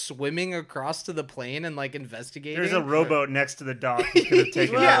just swimming across to the plane and like investigating. There's a rowboat next to the dock. He could have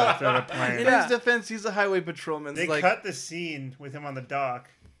taken off the plane. In his defense, he's a highway patrolman. They Like, cut the scene with him on the dock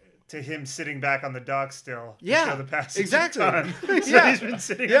to him sitting back on the dock still. To Yeah, show the passage exactly. Of time. So Yeah. he's been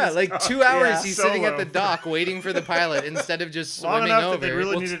sitting. Yeah, on this like dock. 2 hours Yeah. he's sitting at Solo. the dock waiting for the pilot instead of just Long swimming enough over. that they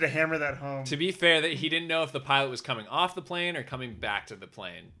really needed to hammer that home. To be fair, that he didn't know if the pilot was coming off the plane or coming back to the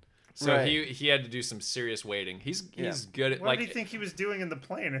plane. So Right. he had to do some serious waiting. He's good at What like. did he think he was doing in the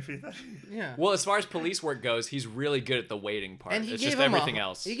plane? If he thought, Yeah. Well, as far as police work goes, he's really good at the waiting part. And he It's gave just him everything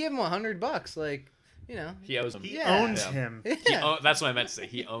else. He gave him $100, like, you know. He owes him. he Yeah. owns him. That's what I meant to say.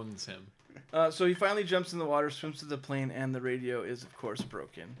 He owns him. so he finally jumps in the water, swims to the plane, and the radio is, of course,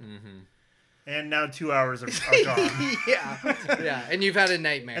 broken. Mm-hmm. And now 2 hours are gone. Yeah, and you've had a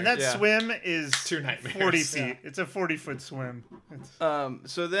nightmare. And that swim is 2 nightmares. 40 feet. It's a 40-foot swim.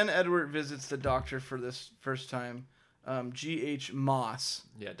 So then Edward visits the doctor for this first time. G.H. Moss.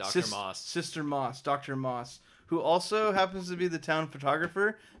 Yeah, Dr. Moss. Sister Moss, Dr. Moss, who also happens to be the town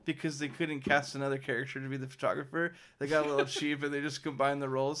photographer because they couldn't cast another character to be the photographer. They got a little cheap and they just combined the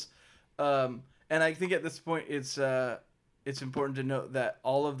roles. And I think at this point it's important to note that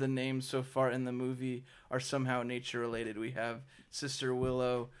all of the names so far in the movie are somehow nature related. We have Sister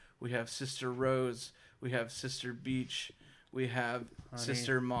Willow, we have Sister Rose, we have Sister Beach, we have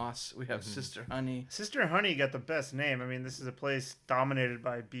Sister Moss, we have Sister Honey. Sister Honey got the best name. I mean, this is a place dominated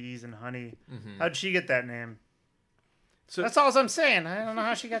by bees and honey. How'd she get that name? So that's all I'm saying. I don't know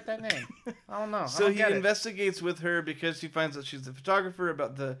how she got that name. I don't know. So he investigates with her because he finds out she's the photographer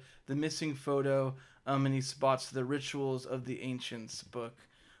about the missing photo, and he spots the Rituals of the Ancients book.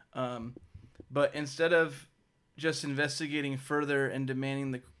 But instead of just investigating further and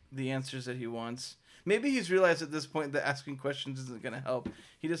demanding the answers that he wants, maybe he's realized at this point that asking questions isn't going to help.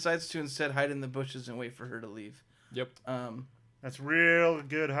 He decides to instead hide in the bushes and wait for her to leave. Yep. That's real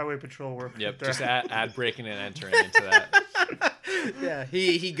good highway patrol work. Yep. Right Just there. add breaking and entering into that. Yeah,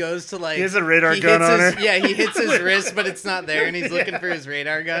 he goes to like... He has a radar gun on her. Yeah, he hits his wrist, but it's not there, and he's looking for his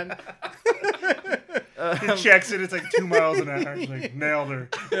radar gun. He checks it. It's like 2 miles an hour. He's like, nailed her.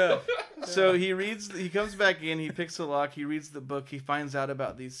 Yeah. So he comes back in, he picks a lock, he reads the book, he finds out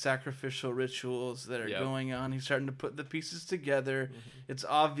about these sacrificial rituals that are going on. He's starting to put the pieces together. It's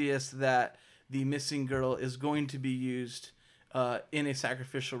obvious that the missing girl is going to be used in a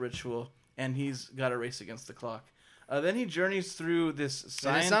sacrificial ritual, and he's got a race against the clock. Then he journeys through this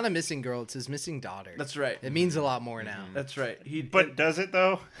And it's not a missing girl; it's his missing daughter. That's right. It means a lot more now. That's right. But does it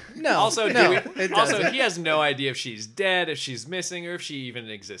though? No. Also, it doesn't. he has no idea if she's dead, if she's missing, or if she even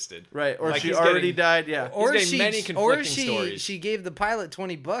existed. Right, or Like, she he's already getting- died. Yeah. Or getting she, many conflicting stories. she gave the pilot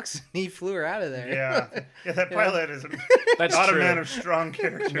 $20 and he flew her out of there. Yeah, that pilot is That's not true. a man of strong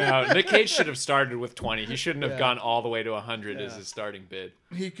character. No, Nick Cage should have started with 20. He shouldn't have Yeah. gone all the way to 100 as his starting bid.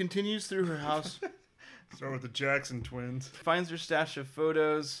 He continues through her house, Start with the Jackson twins. finds her stash of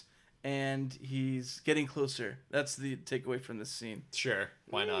photos, and he's getting closer. That's the takeaway from this scene. Sure,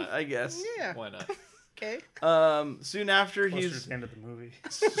 why not? I guess. Yeah. Why not? Okay. Soon after Closer he's to the end of the movie.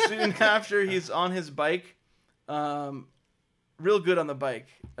 soon after he's on his bike, real good on the bike.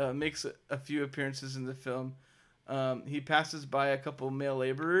 Makes a few appearances in the film. He passes by a couple male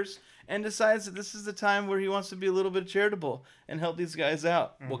laborers and decides that this is the time where he wants to be a little bit charitable and help these guys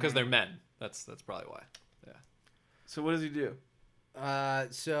out. Well, because they're men. That's probably why. Yeah. So what does he do?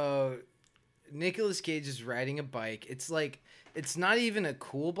 So Nicolas Cage is riding a bike. It's not even a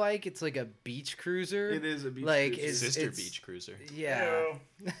cool bike. It's like a beach cruiser. It is a beach cruiser. Sister beach cruiser. Yeah.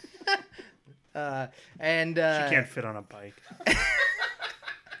 And She can't fit on a bike.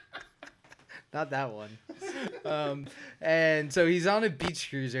 not that one. And so he's on a beach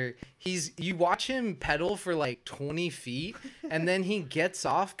cruiser. You watch him pedal for like 20 feet, and then he gets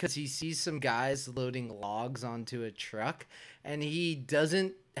off because he sees some guys loading logs onto a truck, and he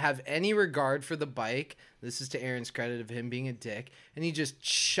doesn't have any regard for the bike. This is to Aaron's credit of him being a dick, and he just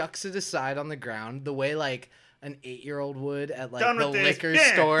chucks it aside on the ground the way like an 8-year-old would at like Done the with this. liquor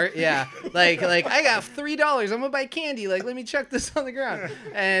Yeah. store. Yeah. Like I got $3. I'm gonna buy candy. Like, let me chuck this on the ground.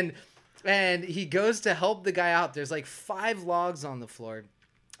 And he goes to help the guy out. There's like 5 logs on the floor.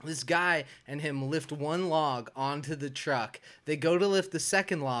 This guy and him lift one log onto the truck. They go to lift the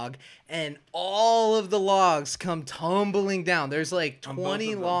second log, and all of the logs come tumbling down. There's like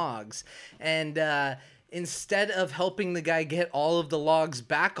 20 logs. And instead of helping the guy get all of the logs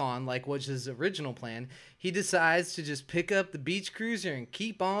back on, like was his original plan, he decides to just pick up the beach cruiser and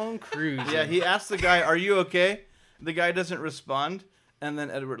keep on cruising. Yeah, he asks the guy, "Are you okay?" The guy doesn't respond, and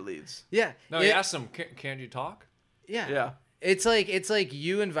then Edward leaves. Yeah. No, he asked him, "Can you talk?" Yeah. Yeah. It's like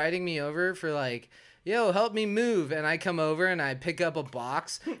you inviting me over for like, yo, help me move. And I come over and I pick up a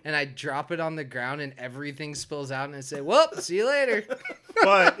box and I drop it on the ground and everything spills out and I say, well, see you later.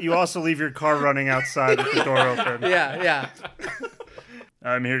 But you also leave your car running outside with the door open. Yeah.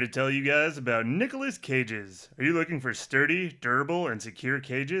 I'm here to tell you guys about Nicolas Cages. Are you looking for sturdy, durable, and secure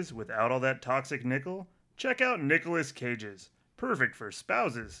cages without all that toxic nickel? Check out Nicolas Cages. Perfect for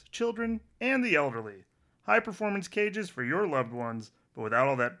spouses, children, and the elderly. High-performance cages for your loved ones, but without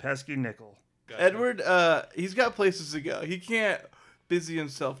all that pesky nickel. Gotcha. Edward, he's got places to go. He can't busy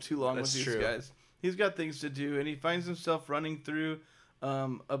himself too long That's with these true. guys. He's got things to do, and he finds himself running through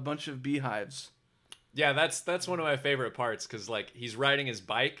a bunch of beehives. Yeah, that's one of my favorite parts because like he's riding his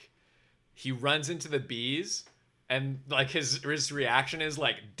bike, he runs into the bees, and like his reaction is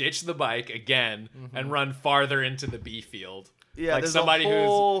like ditch the bike again and run farther into the bee field. Yeah, like there's somebody a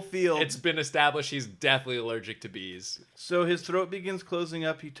whole field. It's been established he's definitely allergic to bees. So his throat begins closing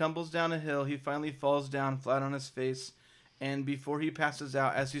up. He tumbles down a hill. He finally falls down flat on his face, and before he passes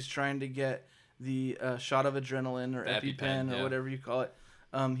out, as he's trying to get the shot of adrenaline or The EpiPen EpiPen, or yeah. whatever you call it,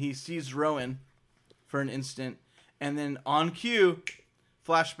 he sees Rowan for an instant, and then on cue,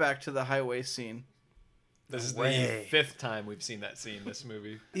 flashback to the highway scene. This is the 5th time we've seen that scene in this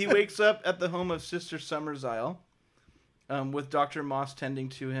movie. He wakes up at the home of Sister Summersisle, with Dr. Moss tending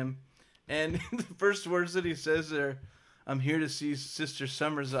to him, and the first words that he says are, "I'm here to see Sister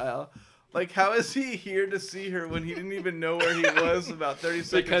Summersisle." Like, how is he here to see her when he didn't even know where he was about 30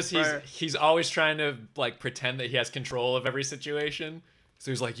 seconds Because prior? he's always trying to like pretend that he has control of every situation.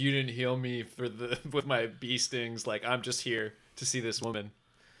 So he's like, "You didn't heal me with my bee stings. Like, I'm just here to see this woman."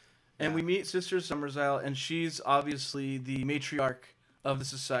 And we meet Sister Summersisle, and she's obviously the matriarch of the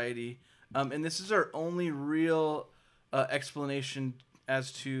society. And this is our only real explanation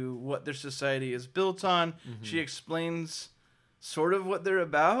as to what their society is built on. Mm-hmm. She explains sort of what they're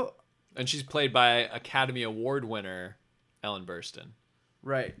about. And she's played by Academy Award winner Ellen Burstyn.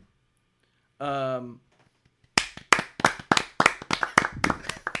 Right.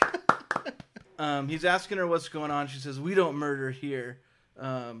 He's asking her what's going on. She says, "We don't murder here."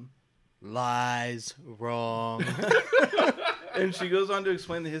 Lies. Wrong. And she goes on to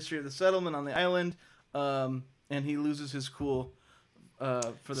explain the history of the settlement on the island. And he loses his cool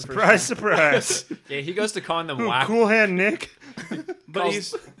for the Surprise, first time. surprise. Yeah, he goes to calling them Who, whack. Cool Hand Nick?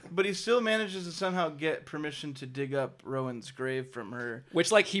 But But he still manages to somehow get permission to dig up Rowan's grave from her. Which,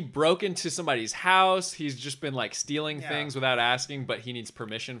 like, he broke into somebody's house. He's just been, like, stealing things without asking, but he needs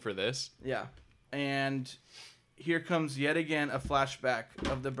permission for this. Yeah. And here comes yet again a flashback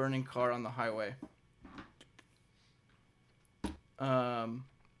of the burning car on the highway.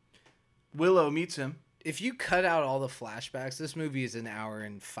 Willow meets him. If you cut out all the flashbacks, this movie is an hour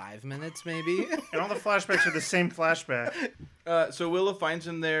and 5 minutes, maybe. And all the flashbacks are the same flashback. So Willow finds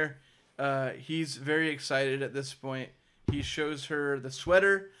him there. He's very excited at this point. He shows her the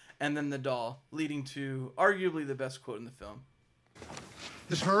sweater and then the doll, leading to arguably the best quote in the film.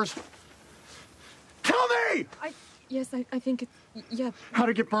 This hers? Tell me! Yes, I think it's... Yeah. How'd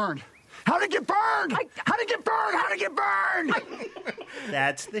it get burned? How'd it get burned? How'd it get burned? How'd it get burned?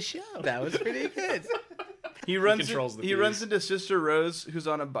 That's the show. That was pretty good. He runs into Sister Rose, who's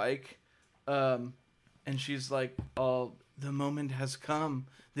on a bike, and she's like, "Oh, the moment has come.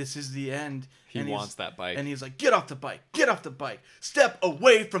 This is the end." He wants that bike, and he's like, "Get off the bike! Get off the bike! Step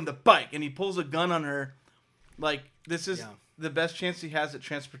away from the bike!" And he pulls a gun on her, like this is the best chance he has at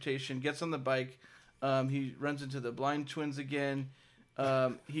transportation. Gets on the bike. He runs into the blind twins again.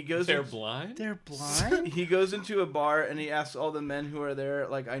 He goes. They're blind. They're blind. He goes into a bar and he asks all the men who are there,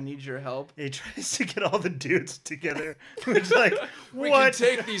 like, "I need your help." He tries to get all the dudes together, which, like, we what?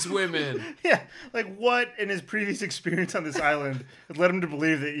 can take these women. Yeah, like what in his previous experience on this island had led him to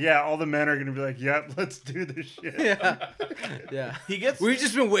believe that all the men are going to be like, "Yep, let's do this shit." Yeah. We've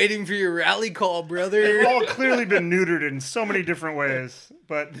just been waiting for your rally call, brother. They've all clearly been neutered in so many different ways,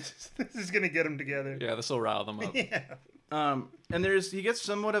 but this is going to get them together. Yeah, this will rile them up. Yeah. And he gets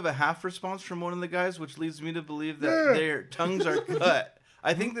somewhat of a half response from one of the guys, which leads me to believe that their tongues are cut.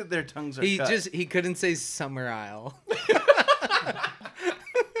 I think that their tongues are cut. He couldn't say Summer Isle.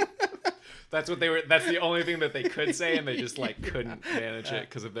 That's what they were. That's the only thing that they could say, and they just like couldn't manage it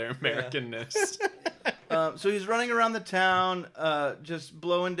because of their Americanness. So he's running around the town, just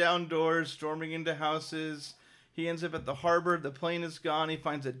blowing down doors, storming into houses. He ends up at the harbor. The plane is gone. He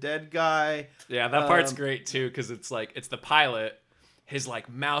finds a dead guy. Yeah, that part's great too because it's like it's the pilot. His like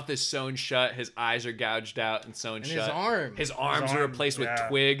mouth is sewn shut. His eyes are gouged out and sewn shut. His arms are replaced with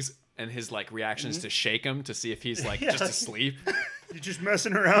twigs. And his like reaction is to shake him to see if he's like just asleep. You just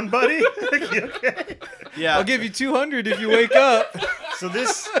messing around, buddy? Like, you okay? Yeah, I'll give you 200 if you wake up. So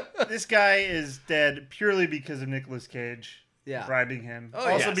this guy is dead purely because of Nicolas Cage bribing him.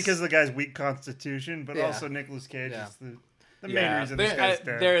 Oh, also because of the guy's weak constitution, but also Nicolas Cage is the main reason this guy's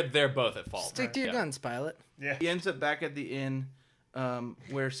dead. They're both at fault. Stick to your guns, pilot. Yeah. He ends up back at the inn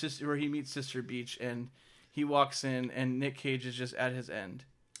where he meets Sister Beach, and he walks in, and Nick Cage is just at his end.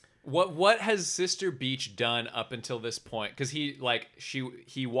 What has Sister Beach done up until this point? Because he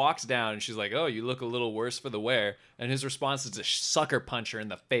walks down and she's like, "Oh, you look a little worse for the wear," and his response is to sucker punch her in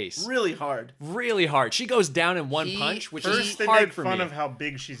the face, really hard. She goes down in one punch, which is they hard make for fun me. of how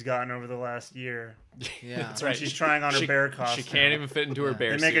big she's gotten over the last year. Yeah, that's right. She's trying on her bear costume. She can't even fit into her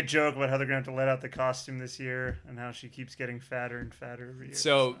bear suit. They make a joke about how they're going to have to let out the costume this year and how she keeps getting fatter and fatter every year.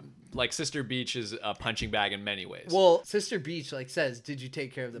 So, like, Sister Beach is a punching bag in many ways. Well, Sister Beach says, "Did you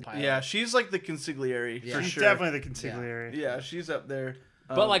take care of the pilot?" Yeah, she's like the consigliere for she's sure. definitely the consigliere. Yeah, she's up there.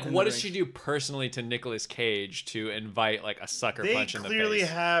 But like, what does she do personally to Nicolas Cage to invite like a sucker punch in the face? They clearly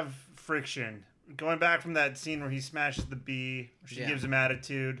have friction. Going back from that scene where he smashes the bee, she gives him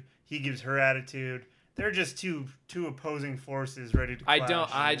attitude, he gives her attitude. They're just two opposing forces ready to clash.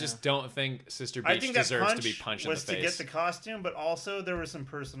 I just don't think Sister Beach deserves to be punched in the face. Was to get the costume, but also there was some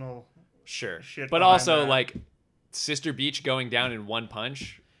personal shit. But also like Sister Beach going down in one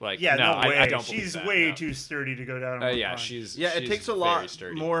punch. Like, no way. I don't believe She's that, way too sturdy to go down. In one punch. It takes a lot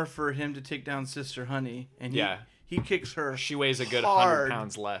more for him to take down Sister Honey, and he kicks her. She weighs a good hard. 100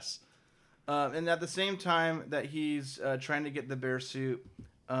 pounds less. And at the same time that he's trying to get the bear suit,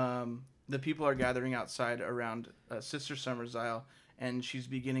 the people are gathering outside around Sister Summer's Isle, and she's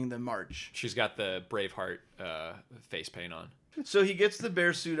beginning the march. She's got the Braveheart face paint on. So he gets the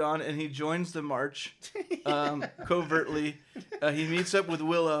bear suit on, and he joins the march covertly. He meets up with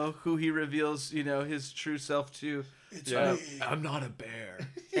Willow, who he reveals, his true self to. I'm not a bear.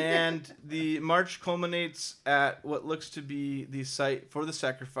 And the march culminates at what looks to be the site for the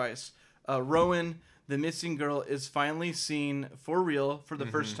sacrifice. Rowan, the missing girl, is finally seen for real for the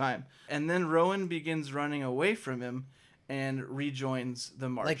first time. And then Rowan begins running away from him and rejoins the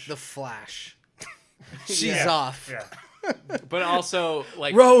march. Like the Flash. She's off. Yeah. But also,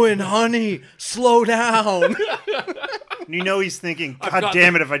 like... Rowan, honey, slow down. He's thinking, God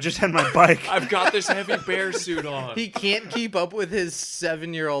damn it, if I just had my bike. I've got this heavy bear suit on. He can't keep up with his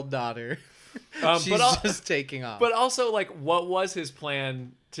 7-year-old daughter. She's just taking off. But also, like, what was his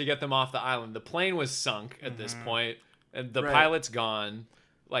plan to get them off the island. The plane was sunk at this point, and the Right. pilot's gone.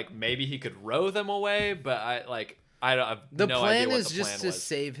 Like, maybe he could row them away, but I have The no plan idea what is the just plan to was.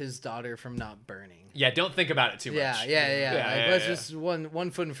 save his daughter from not burning. Yeah, don't think about it too much. Yeah. Let's just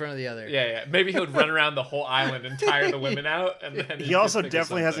one foot in front of the other. Yeah. Maybe he would run around the whole island and tire the women out, and then He also could think of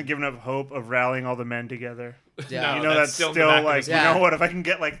definitely hasn't something. given up hope of rallying all the men together. Yeah. You know, that's still in the back of like, his you mind. know what? If I can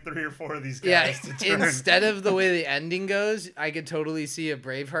get like 3 or 4 of these Yeah, guys to turn. instead of the way the ending goes, I could totally see a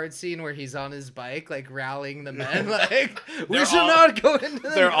Braveheart scene where he's on his bike, like rallying the men, like we They're should all- not go into the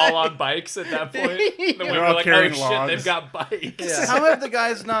They're all night." on bikes at that point. The women They're are all like, carrying oh shit, logs. they've got bikes. Yeah. How have the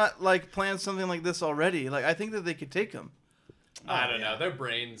guys not like planned something like this already? Like, I think that they could take him. I don't know. Their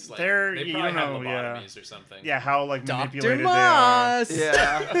brains, like, They're, they you probably have know, lobotomies or something. Yeah, how like Dr. manipulated they are. Moss.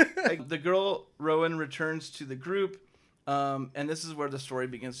 Yeah. Like, the girl Rowan returns to the group, and this is where the story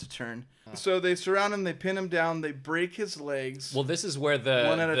begins to turn. So they surround him, they pin him down, they break his legs. Well, this is where the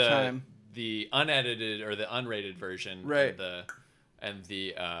One at a time. the unedited or the unrated version, Right. and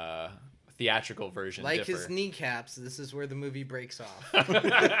the theatrical version Like differ. his kneecaps, this is where the movie breaks off.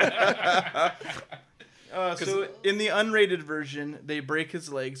 So in the unrated version, they break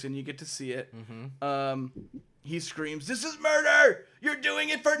his legs, and you get to see it. He screams, "This is murder! You're doing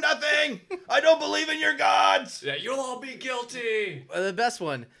it for nothing! I don't believe in your gods!" Yeah, you'll all be guilty. The best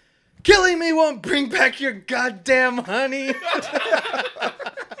one. Killing me won't bring back your goddamn honey.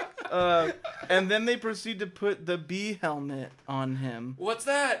 And then they proceed to put the bee helmet on him. What's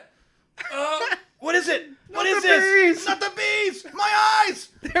that? What is it? What Not is the this? bees! Not the bees! My eyes!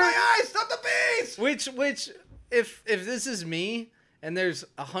 My eyes! Not the bees! Which, if this is me and there's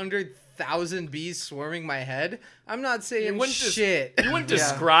 100,000 bees swarming my head, I'm not saying shit. You wouldn't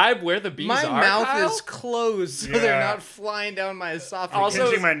describe where the bees my are, mouth Kyle? is closed, so Yeah. they're not flying down my esophagus. Also-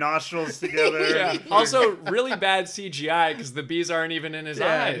 Pinching my nostrils together. Yeah. Also, really bad CGI because the bees aren't even in his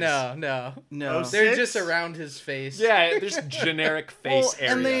eyes. No. No. They're just around his face. Yeah, there's generic face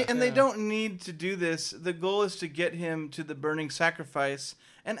area. And they don't need to do this. The goal is to get him to the burning sacrifice.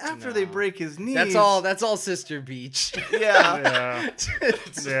 And after they break his knees, That's all Sister Beach. Yeah.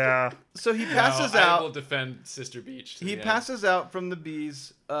 Yeah. So he passes I out. will defend Sister Beach. to He the end. passes out from the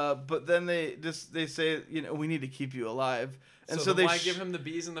bees, but then they say, we need to keep you alive. And so, then they why give him the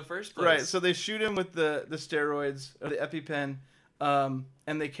bees in the first place? Right, so they shoot him with the steroids, or the EpiPen,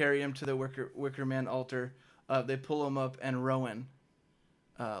 and they carry him to the Wicker Man altar. They pull him up, and Rowan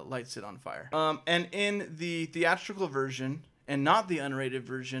lights it on fire. And in the theatrical version, and not the unrated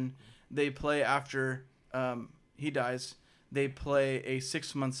version, they play after he dies. They play a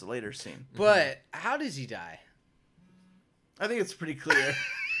 6 months later scene. But how does he die? I think it's pretty clear.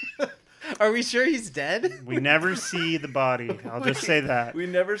 Are we sure he's dead? We never see the body. I'll just say that. We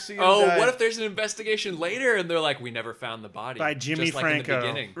never see him Oh, die. what if there's an investigation later and they're like, we never found the body? By Jimmy just like in the Franco.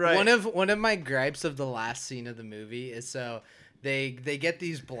 beginning. Right. One of my gripes of the last scene of the movie is so they get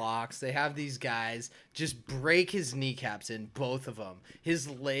these blocks. They have these guys just break his kneecaps in, both of them. His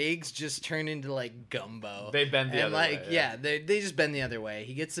legs just turn into like gumbo. They bend the and other way, yeah. they just bend the other way.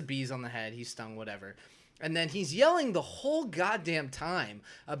 He gets the bees on the head. He's stung, whatever. And then he's yelling the whole goddamn time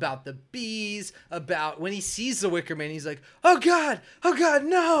about the bees, about when he sees the Wicker Man, he's like, oh God,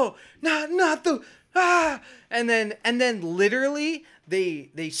 no, not the, ah. And then literally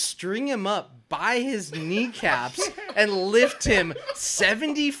they string him up by his kneecaps and lift him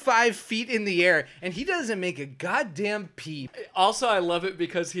 75 feet in the air, and he doesn't make a goddamn peep. Also, I love it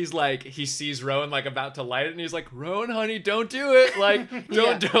because he's like, he sees Rowan like about to light it, and he's like, Rowan, honey, don't do it. Like,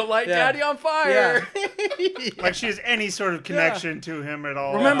 don't light Daddy on fire. Like she has any sort of connection to him at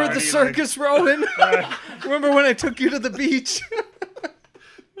all. Remember the already, circus, Rowan? Remember when I took you to the beach?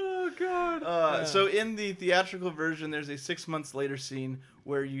 Oh, God. So in the theatrical version, there's a 6 months later scene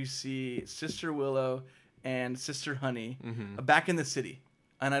where you see Sister Willow and Sister Honey back in the city.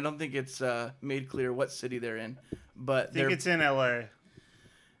 And I don't think it's made clear what city they're in. But I think it's in L.A.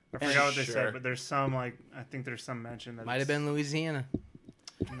 I forgot what they Sure. said, but there's some I think there's some mention that Might have been Louisiana.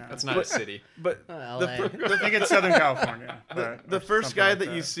 No. That's not a city. But LA. I think it's Southern California. the first guy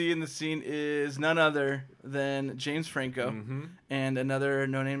that you see in the scene is none other than James Franco and another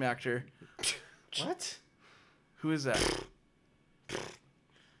no-name actor. What? Who is that?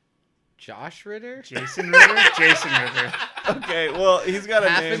 Josh Ritter? Jason Ritter? Jason Ritter. Okay, well, he's got a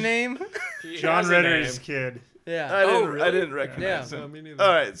Half name. a name? John Ritter's kid. Yeah. I didn't recognize Yeah. him. No, me neither.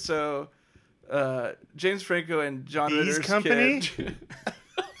 All right, so James Franco and John Bees Ritter's Company? kid.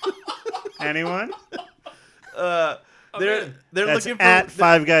 Anyone? They're That's looking for at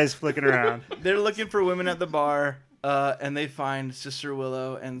Five Guys Flicking Around. They're looking for women at the bar, and they find Sister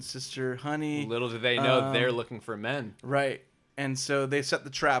Willow and Sister Honey. Little do they know they're looking for men. Right, And so they set the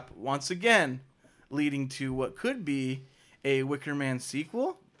trap once again, leading to what could be a Wicker Man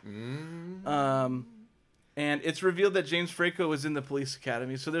sequel. And it's revealed that James Franco was in the police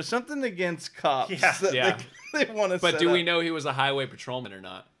academy. So there's something against cops that they want to set But do we up. know he was a highway patrolman or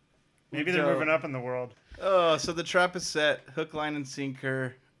not? Maybe they're moving up in the world. Oh, so the trap is set, hook, line, and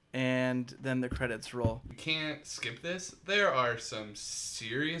sinker, and then the credits roll. You can't skip this. There are some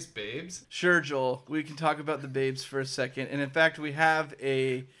serious babes. Sure, Joel. We can talk about the babes for a second. And in fact, we have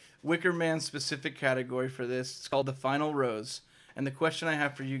a Wicker Man specific category for this. It's called The Final Rose. And the question I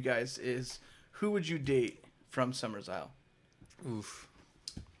have for you guys is, who would you date from Summer's Isle? Oof.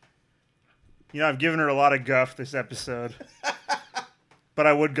 You know, I've given her a lot of guff this episode. But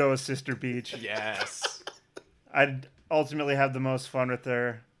I would go with Sister Beach. Yes. I'd ultimately have the most fun with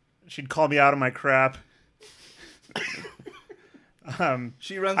her. She'd call me out of my crap.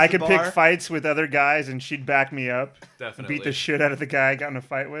 She runs I the could bar. pick fights with other guys, and she'd back me up. Definitely. Beat the shit out of the guy I got in a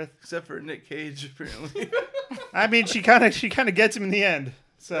fight with. Except for Nick Cage, apparently. I mean, she kind of gets him in the end.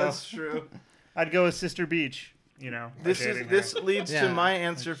 So That's true. I'd go with Sister Beach. You know, This leads to my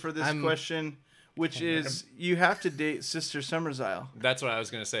answer for this I'm- question, which is you have to date Sister Summer's Isle. That's what I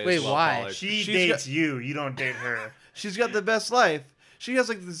was going to say. Wait, as well, why? Pollard. She She's dates got- you. You don't date her. She's got the best life. She has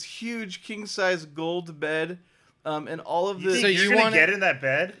like this huge king size gold bed, and all of the. You So think you you're gonna wanna- get in that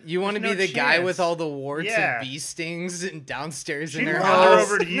bed? You want to There's be no the guy chance. with all the warts Yeah. and bee stings and downstairs She'd in her run house? her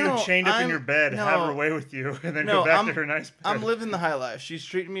over to you, No, chained up in I'm- your bed, no. have her way with you, and then No, go back I'm- to her nice bed. I'm living the high life. She's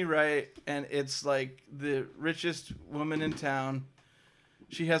treating me right, and it's like the richest woman in town.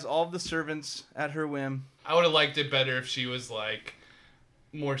 She has all of the servants at her whim. I would have liked it better if she was like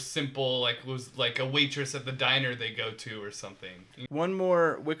more simple, like was like a waitress at the diner they go to or something. One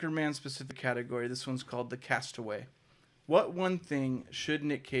more Wicker Man specific category. This one's called the Castaway. What one thing should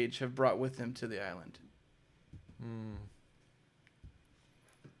Nick Cage have brought with him to the island?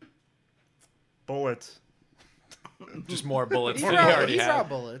 Bullets. Just more bullets He than he brought, already he had. brought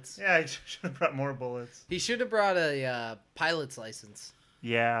bullets. Yeah, I should have brought more bullets. He should have brought a pilot's license.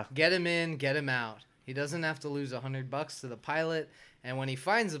 Yeah. Get him in, get him out. He doesn't have to lose $100 to the pilot, and when he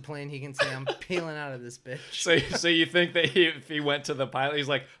finds a plane, he can say, "I'm peeling out of this bitch." So you think that if he went to the pilot, he's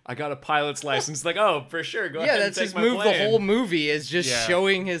like, I got a pilot's license. Like, oh, for sure, go ahead. Yeah, and that's take his my move. plane. The whole movie is just Yeah.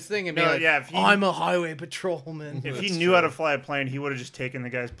 showing his thing and being No, like, yeah, if he- "I'm a highway patrolman." If he That's knew true. how to fly a plane, he would have just taken the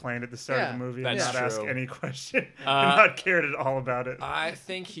guy's plane at the start of the movie and That's not asked true. any question and not cared at all about it. I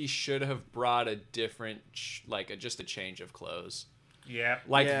think he should have brought a different, just a change of clothes. Yeah.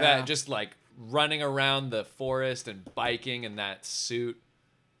 Like Yeah. that, just like running around the forest and biking in that suit.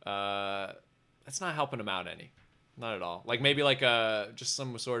 That's not helping him out any. Not at all. Like maybe like just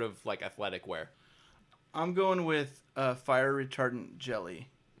some sort of like athletic wear. I'm going with fire retardant jelly.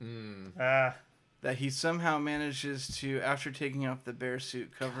 That he somehow manages to, after taking off the bear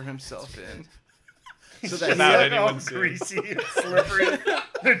suit, cover himself in. So that Without all anyone seeing. greasy and slippery.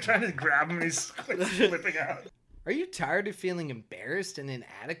 They're trying to grab him and he's slipping out. Are you tired of feeling embarrassed and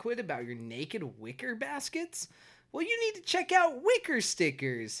inadequate about your naked wicker baskets? Well, you need to check out Wicker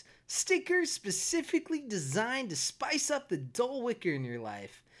Stickers. Stickers specifically designed to spice up the dull wicker in your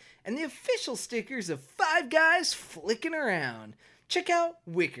life. And the official stickers of Five Guys Flicking Around. Check out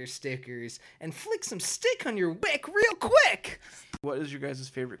Wicker Stickers and flick some stick on your wick real quick. What is your guys'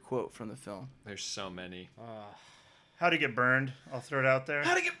 favorite quote from the film? There's so many. How to get burned? I'll throw it out there.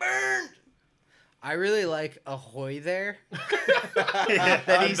 How to get burned? I really like ahoy there.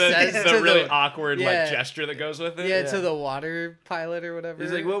 That he says the to really the awkward yeah. like gesture that goes with it. Yeah, to the water pilot or whatever.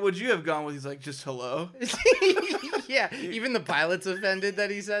 He's like, what would you have gone with? He's like, just hello. Yeah, even the pilot's offended that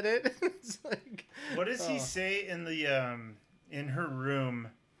he said it. It's like, What does he say in the in her room?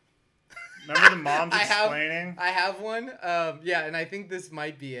 Remember the mom's explaining? I have one. Yeah, and I think this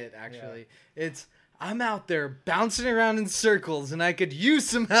might be it, actually. Yeah. It's, I'm out there bouncing around in circles and I could use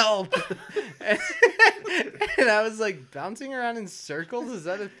some help. And I was like, bouncing around in circles? Is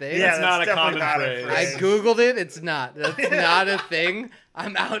that a thing? Yeah, That's not a definitely common not phrase. I Googled it. It's not. That's not a thing.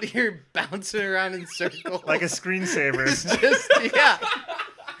 I'm out here bouncing around in circles. Like a screensaver. It's just, yeah.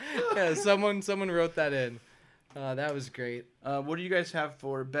 Yeah, someone wrote that in. That was great. What do you guys have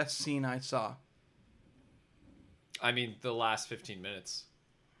for best scene I saw? I mean, the last 15 minutes.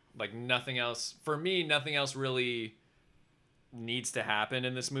 Like nothing else. For me, nothing else really needs to happen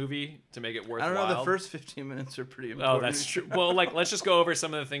in this movie to make it worthwhile. I don't know. The first 15 minutes are pretty important. Oh, that's true. Well, like, let's just go over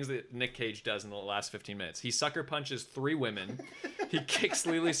some of the things that Nick Cage does in the last 15 minutes. He sucker punches 3 women. He kicks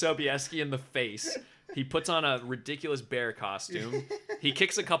Lily Sobieski in the face. He puts on a ridiculous bear costume. He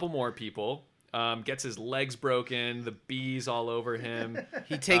kicks a couple more people. Gets his legs broken, the bees all over him.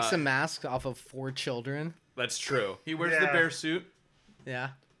 He takes a mask off of 4 children. That's true. He wears the bear suit.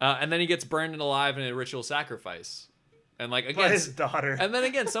 Yeah. And then he gets burned alive in a ritual sacrifice. And like again, By his daughter. And then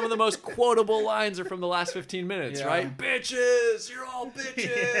again, some of the most quotable lines are from the last 15 minutes, right? Bitches, you're all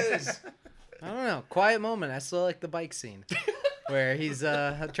bitches. I don't know. Quiet moment. I still like the bike scene where he's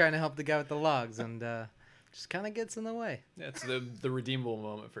trying to help the guy with the logs and just kind of gets in the way. Yeah, it's the redeemable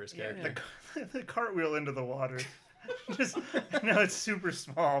moment for his character. The cartwheel into the water. Just, I know it's super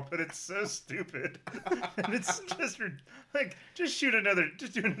small, but it's so stupid. And it's just like, just do another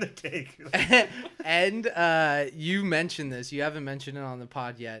take. And you mentioned this. You haven't mentioned it on the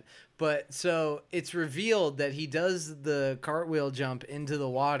pod yet. But so it's revealed that he does the cartwheel jump into the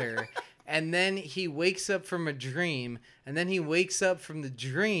water. And then he wakes up from a dream. And then he wakes up from the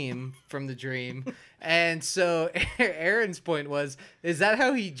dream. And so Aaron's point was, is that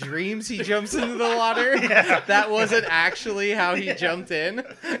how he dreams he jumps into the water? Yeah. That wasn't actually how he jumped in?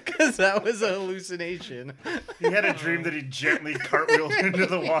 Because that was a hallucination. He had a dream that he gently cartwheeled into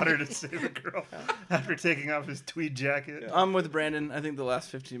the water to save a girl after taking off his tweed jacket. I'm with Brandon. I think the last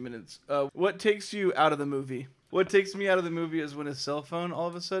 15 minutes. What takes you out of the movie? What takes me out of the movie is when his cell phone all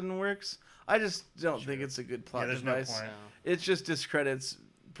of a sudden works. I just don't think it's a good plot device. No point. It just discredits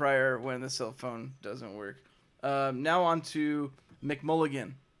Pryor when the cell phone doesn't work. Now on to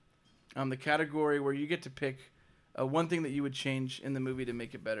McMulligan. The category where you get to pick one thing that you would change in the movie to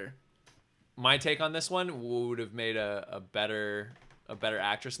make it better. My take on this one would have made a better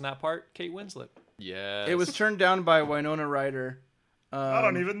actress in that part, Kate Winslet. Yeah. It was turned down by Winona Ryder. I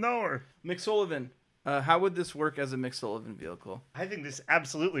don't even know her. McSullivan. How would this work as a McSullivan vehicle? I think this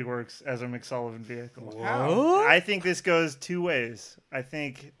absolutely works as a McSullivan vehicle. How? I think this goes 2 ways. I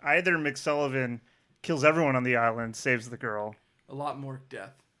think either McSullivan kills everyone on the island, saves the girl. A lot more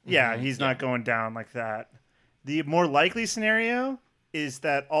death. Yeah, he's not going down like that. The more likely scenario is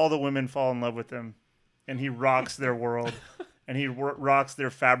that all the women fall in love with him, and he rocks their world, and he rocks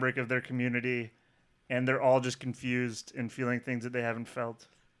their fabric of their community, and they're all just confused and feeling things that they haven't felt.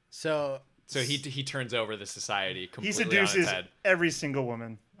 So he turns over the society completely. He seduces on its head. every single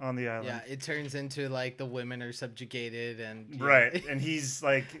woman on the island. Yeah, it turns into like the women are subjugated and right, and he's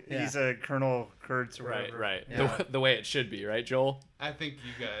like he's a Colonel Kurtz or whatever. Right. Yeah. The way it should be, right, Joel? I think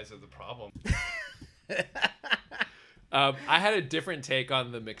you guys are the problem. I had a different take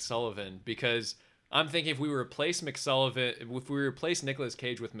on the McSullivan because I'm thinking if we replace Nicolas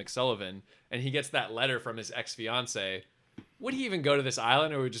Cage with McSullivan and he gets that letter from his ex-fiance, would he even go to this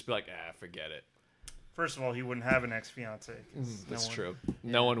island, or would he just be like, forget it? First of all, he wouldn't have an ex-fiance. That's true.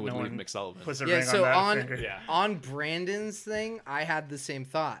 No one would leave McSullivan. Puts a ring on that finger. On Brandon's thing, I had the same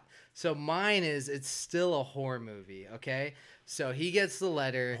thought. So mine is it's still a horror movie, okay? So he gets the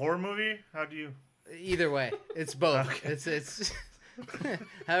letter. Horror movie? How do you? Either way, it's both. Okay. It's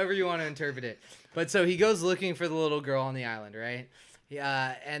however you want to interpret it. But so he goes looking for the little girl on the island, right?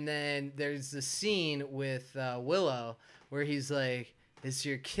 And then there's the scene with Willow where he's like, "It's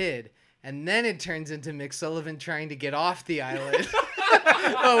your kid," and then it turns into McSullivan trying to get off the island.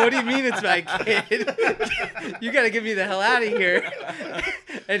 Oh, what do you mean it's my kid? You got to get me the hell out of here.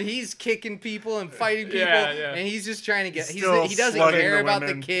 And he's kicking people and fighting people, and he's just trying to get. He doesn't care about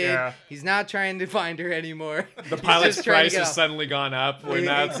the kid. Yeah. He's not trying to find her anymore. The pilot's price has suddenly gone up.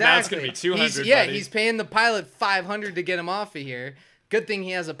 Now it's going to be $200. He's paying the pilot $500 to get him off of here. Good thing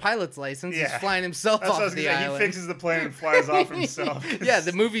he has a pilot's license. Yeah. He's flying himself off the island. He fixes the plane and flies off himself. Yeah,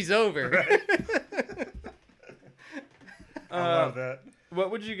 the movie's over. Right. I love that.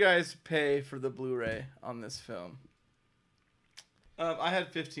 What would you guys pay for the Blu-ray on this film? I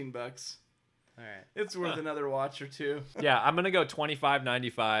had $15. All right, it's worth another watch or two. Yeah, I'm gonna go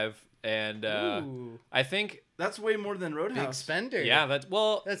 $25.95, and I think that's way more than Roadhouse. Big spender. Yeah,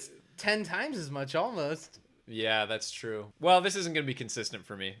 that's 10 times as much almost. Yeah, that's true. Well, this isn't going to be consistent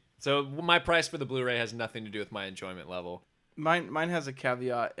for me. So my price for the Blu-ray has nothing to do with my enjoyment level. Mine has a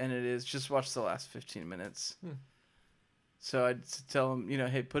caveat, and it is just watch the last 15 minutes. So I'd tell him,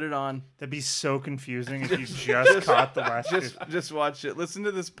 hey, put it on. That'd be so confusing if you just caught the last. Just watch it. Listen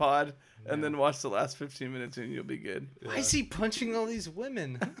to this pod, and then watch the last 15 minutes, and you'll be good. Why is he punching all these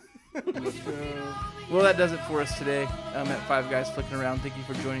women? Well, that does it for us today. At Five Guys Flicking Around. Thank you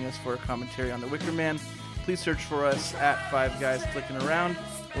for joining us for a commentary on The Wicker Man. Please search for us at Five Guys Flicking Around.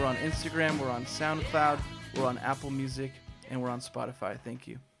 We're on Instagram, we're on SoundCloud, we're on Apple Music, and we're on Spotify. Thank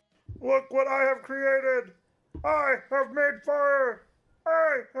you. Look what I have created! I have made fire!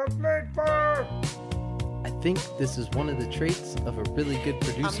 I have made fire! I think this is one of the traits of a really good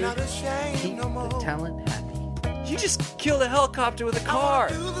producer. Keep the talent happy. You just killed a helicopter with a car.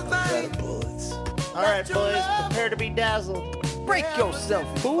 All right, boys, prepare to be dazzled. Break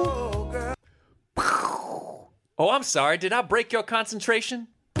yourself, fool. Oh, I'm sorry. Did I break your concentration?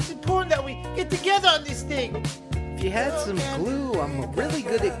 It's important that we get together on this thing. If you had some glue, I'm really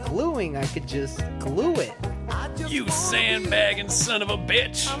good at gluing. I could just glue it. You sandbagging son of a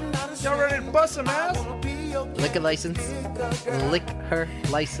bitch. Y'all ready to bust some ass? Liquor license. Lick her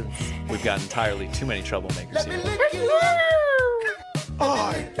license. We've got entirely too many troublemakers here.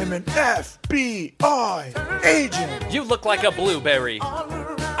 I am an FBI agent. You look like a blueberry.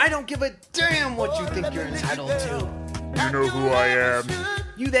 I don't give a damn what you think you're entitled to. You know who I am.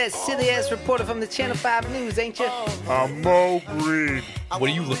 You that silly-ass reporter from the Channel 5 News, ain't you? I'm Mo Green. What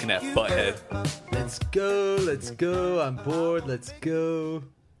are you looking at, butthead? Let's go, I'm bored, let's go.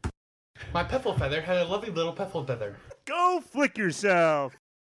 My Peffle feather had a lovely little Peffle feather. Go flick yourself.